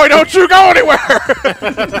 Boy, don't you go anywhere!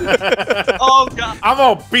 Oh God! I'm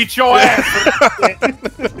gonna beat your ass.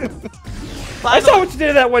 I saw what you did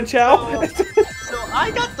to that one, Chow. So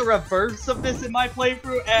I got the reverse of this in my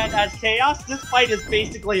playthrough, and as Chaos, this fight is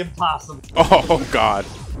basically impossible. Oh god.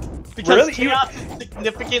 Because Really? Chaos is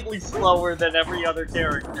significantly slower than every other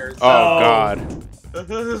character. So... Oh god.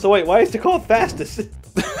 So wait, why is it called fastest?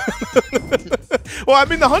 Well, I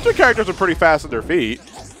mean, the hunter characters are pretty fast at their feet.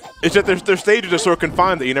 It's just their stages are so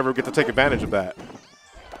confined that you never get to take advantage of that.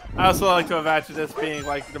 I also like to imagine this being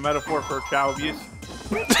like the metaphor for child abuse.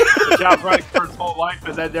 The child's running for his whole life,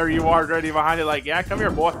 and then there you are, ready behind it, like, yeah, come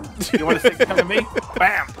here, boy. You want to stick to me?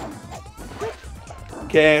 Bam!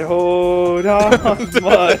 Can't hold on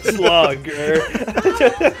much longer.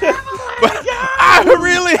 I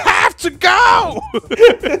really have to go!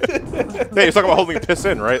 Hey, you're talking about holding piss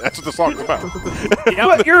in, right? That's what the song's about.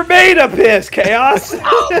 But you're made of piss, Chaos.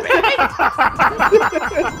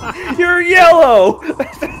 You're yellow.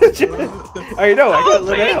 I know. I gotta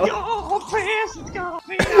let it out.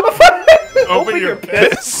 Open your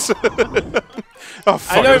piss. Oh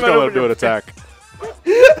fuck! I'm just gonna let him do an attack.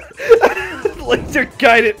 Laser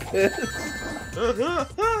guided piss.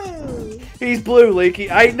 He's blue, Leaky.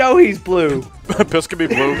 I know he's blue. Piss can be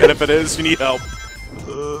blue, and if it is, you need help.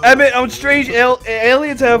 I mean, on strange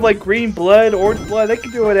aliens have like green blood, orange blood. They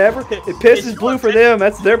can do whatever. If piss is blue for them,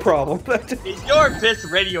 that's their problem. Is your piss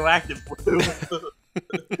radioactive blue?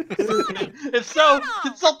 If so,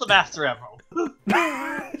 consult the Master Emerald.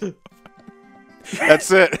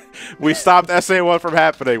 That's it. We stopped SA1 from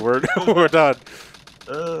happening. We're done.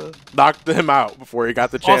 Knocked him out before he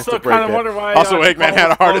got the chance to break it. Why, also, Eggman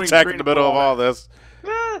had a heart attack in the middle of all this.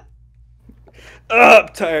 I'm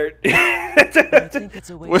tired. I think it's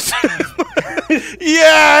a waste of time.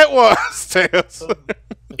 Yeah, it was, Tails.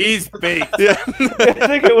 He's baked. Yeah. I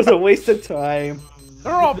think it was a waste of time.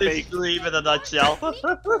 They're all baked. Leave in a nutshell.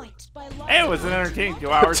 Hey, it was an entertaining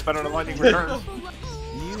 2 hours, better than Lightning Returns. When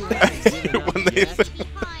they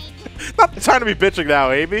not the time to be bitching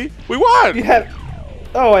now, Amy. We won. You have.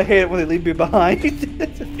 Oh, I hate it when they leave me behind.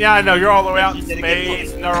 Yeah, I know. You're all the way out in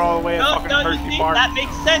space, and they're all the way at fucking No, you Hershey see, Park. that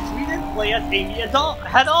makes sense. We didn't play as Amy at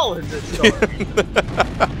all in this story.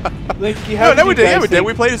 Like, No, we did. Yeah, we did.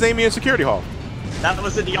 We played as Amy in Security Hall. That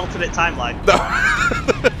was in the alternate timeline.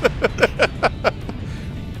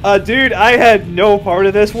 Dude, I had no part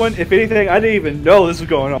of this one. If anything, I didn't even know this was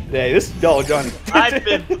going on today. This is Dollar Johnny.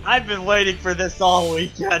 I've been waiting for this all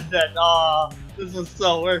weekend, and this was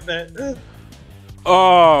so worth it.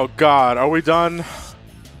 Oh God, are we done?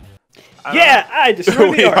 Yeah, I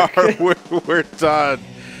destroyed the ark. We're done.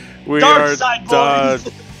 We Dark are side, done. boys.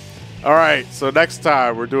 All right, so next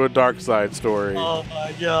time we're doing Dark Side story, Oh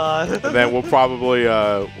my God. and then we'll probably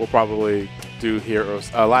do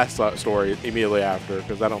Heroes last story immediately after,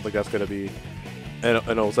 because I don't think that's gonna be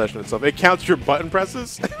an old session itself. It counts your button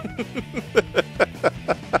presses.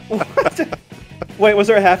 What? Wait, was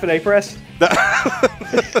there a half an A press?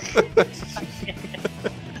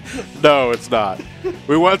 No, it's not.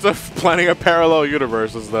 We went to planning a parallel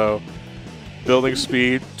universes though. Building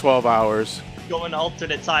speed, 12 hours. Going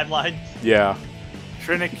alternate timeline. Yeah.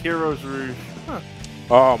 Trinic Heroes Rouge. Huh.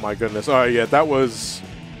 Oh my goodness. Oh yeah, that was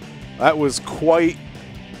quite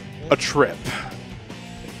a trip.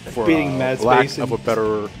 For Beating Mad lack Space of a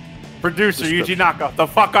better Producer Yuji Naka. The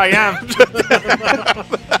fuck I am.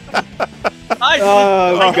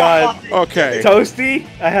 Oh God. Okay. Toasty,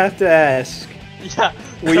 I have to ask. Yeah.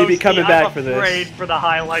 Will you be coming back I'm for this? afraid for the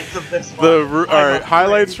highlights of this one. All right,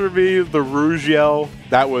 highlights for me: the Rouge yell.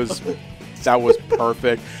 That was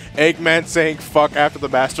perfect. Eggman saying "fuck" after the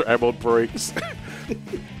Master Emerald breaks.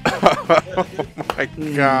 Oh my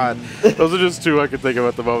God, those are just two I can think of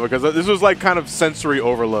at the moment, because this was like kind of sensory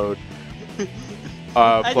overload.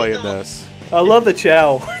 Playing this. I love the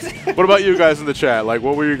chow. What about you guys in the chat? Like,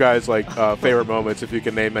 what were you guys like favorite moments, if you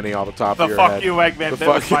can name any off the top of your head? The fuck you, Eggman. That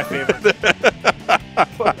was my favorite.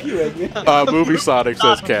 Fuck you, Eggman. Movie Sonic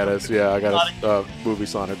says Canis. Yeah, I got a Movie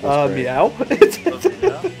Sonic. Was great. Meow.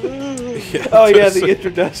 Yeah, Oh yeah, the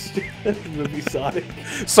introduction movie Sonic.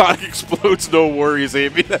 Sonic explodes, no worries,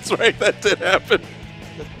 Amy. That's right, that did happen.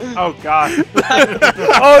 Oh God.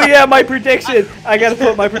 Oh yeah, my prediction. I gotta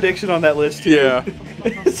put my prediction on that list too. Yeah.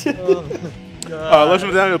 Let's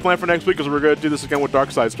move down to the plan for next week, because we're going to do this again with Dark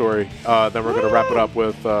Side Story. Then we're going to wrap it up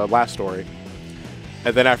with Last Story.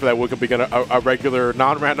 And then after that, we can begin a regular,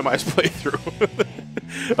 non-randomized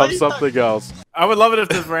playthrough of something else. I would love it if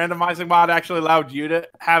this randomizing mod actually allowed you to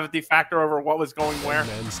have the factor over what was going where.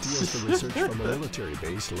 Man steals the research from a military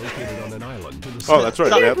base located on an island to the Oh, that's right.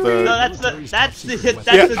 No, We have to... that's the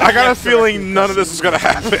Yeah, I got a feeling none of this is going to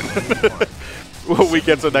happen. We'll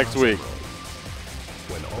get to next week.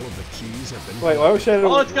 when all of the keys have been Wait, why was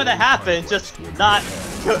Shadow? Oh, it's gonna happen, just not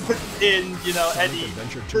in any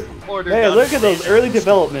Adventure 2. order. Hey, done look at those today. early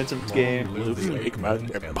developments of this game. Live the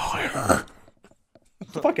Eggman Empire.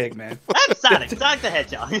 Fuck Eggman. That's Sonic the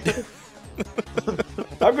Hedgehog.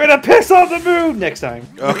 I'm gonna piss on the moon next time.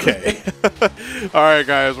 Okay. All right,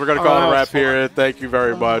 guys, we're gonna call it a wrap here. Thank you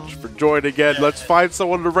very much for joining again. Let's find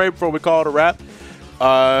someone to rape before we call it a wrap.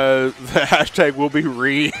 The hashtag will be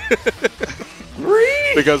re.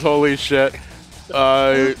 Because holy shit.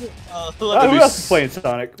 Who else is playing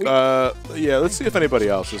Sonic? Yeah, let's see if anybody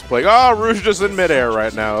else is playing. Oh, Rouge just in midair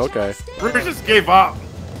right now. Okay. Rouge just gave up.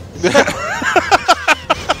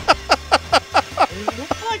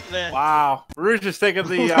 Wow. Rouge is taking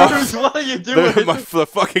the... What are you doing? The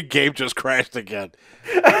fucking game just crashed again.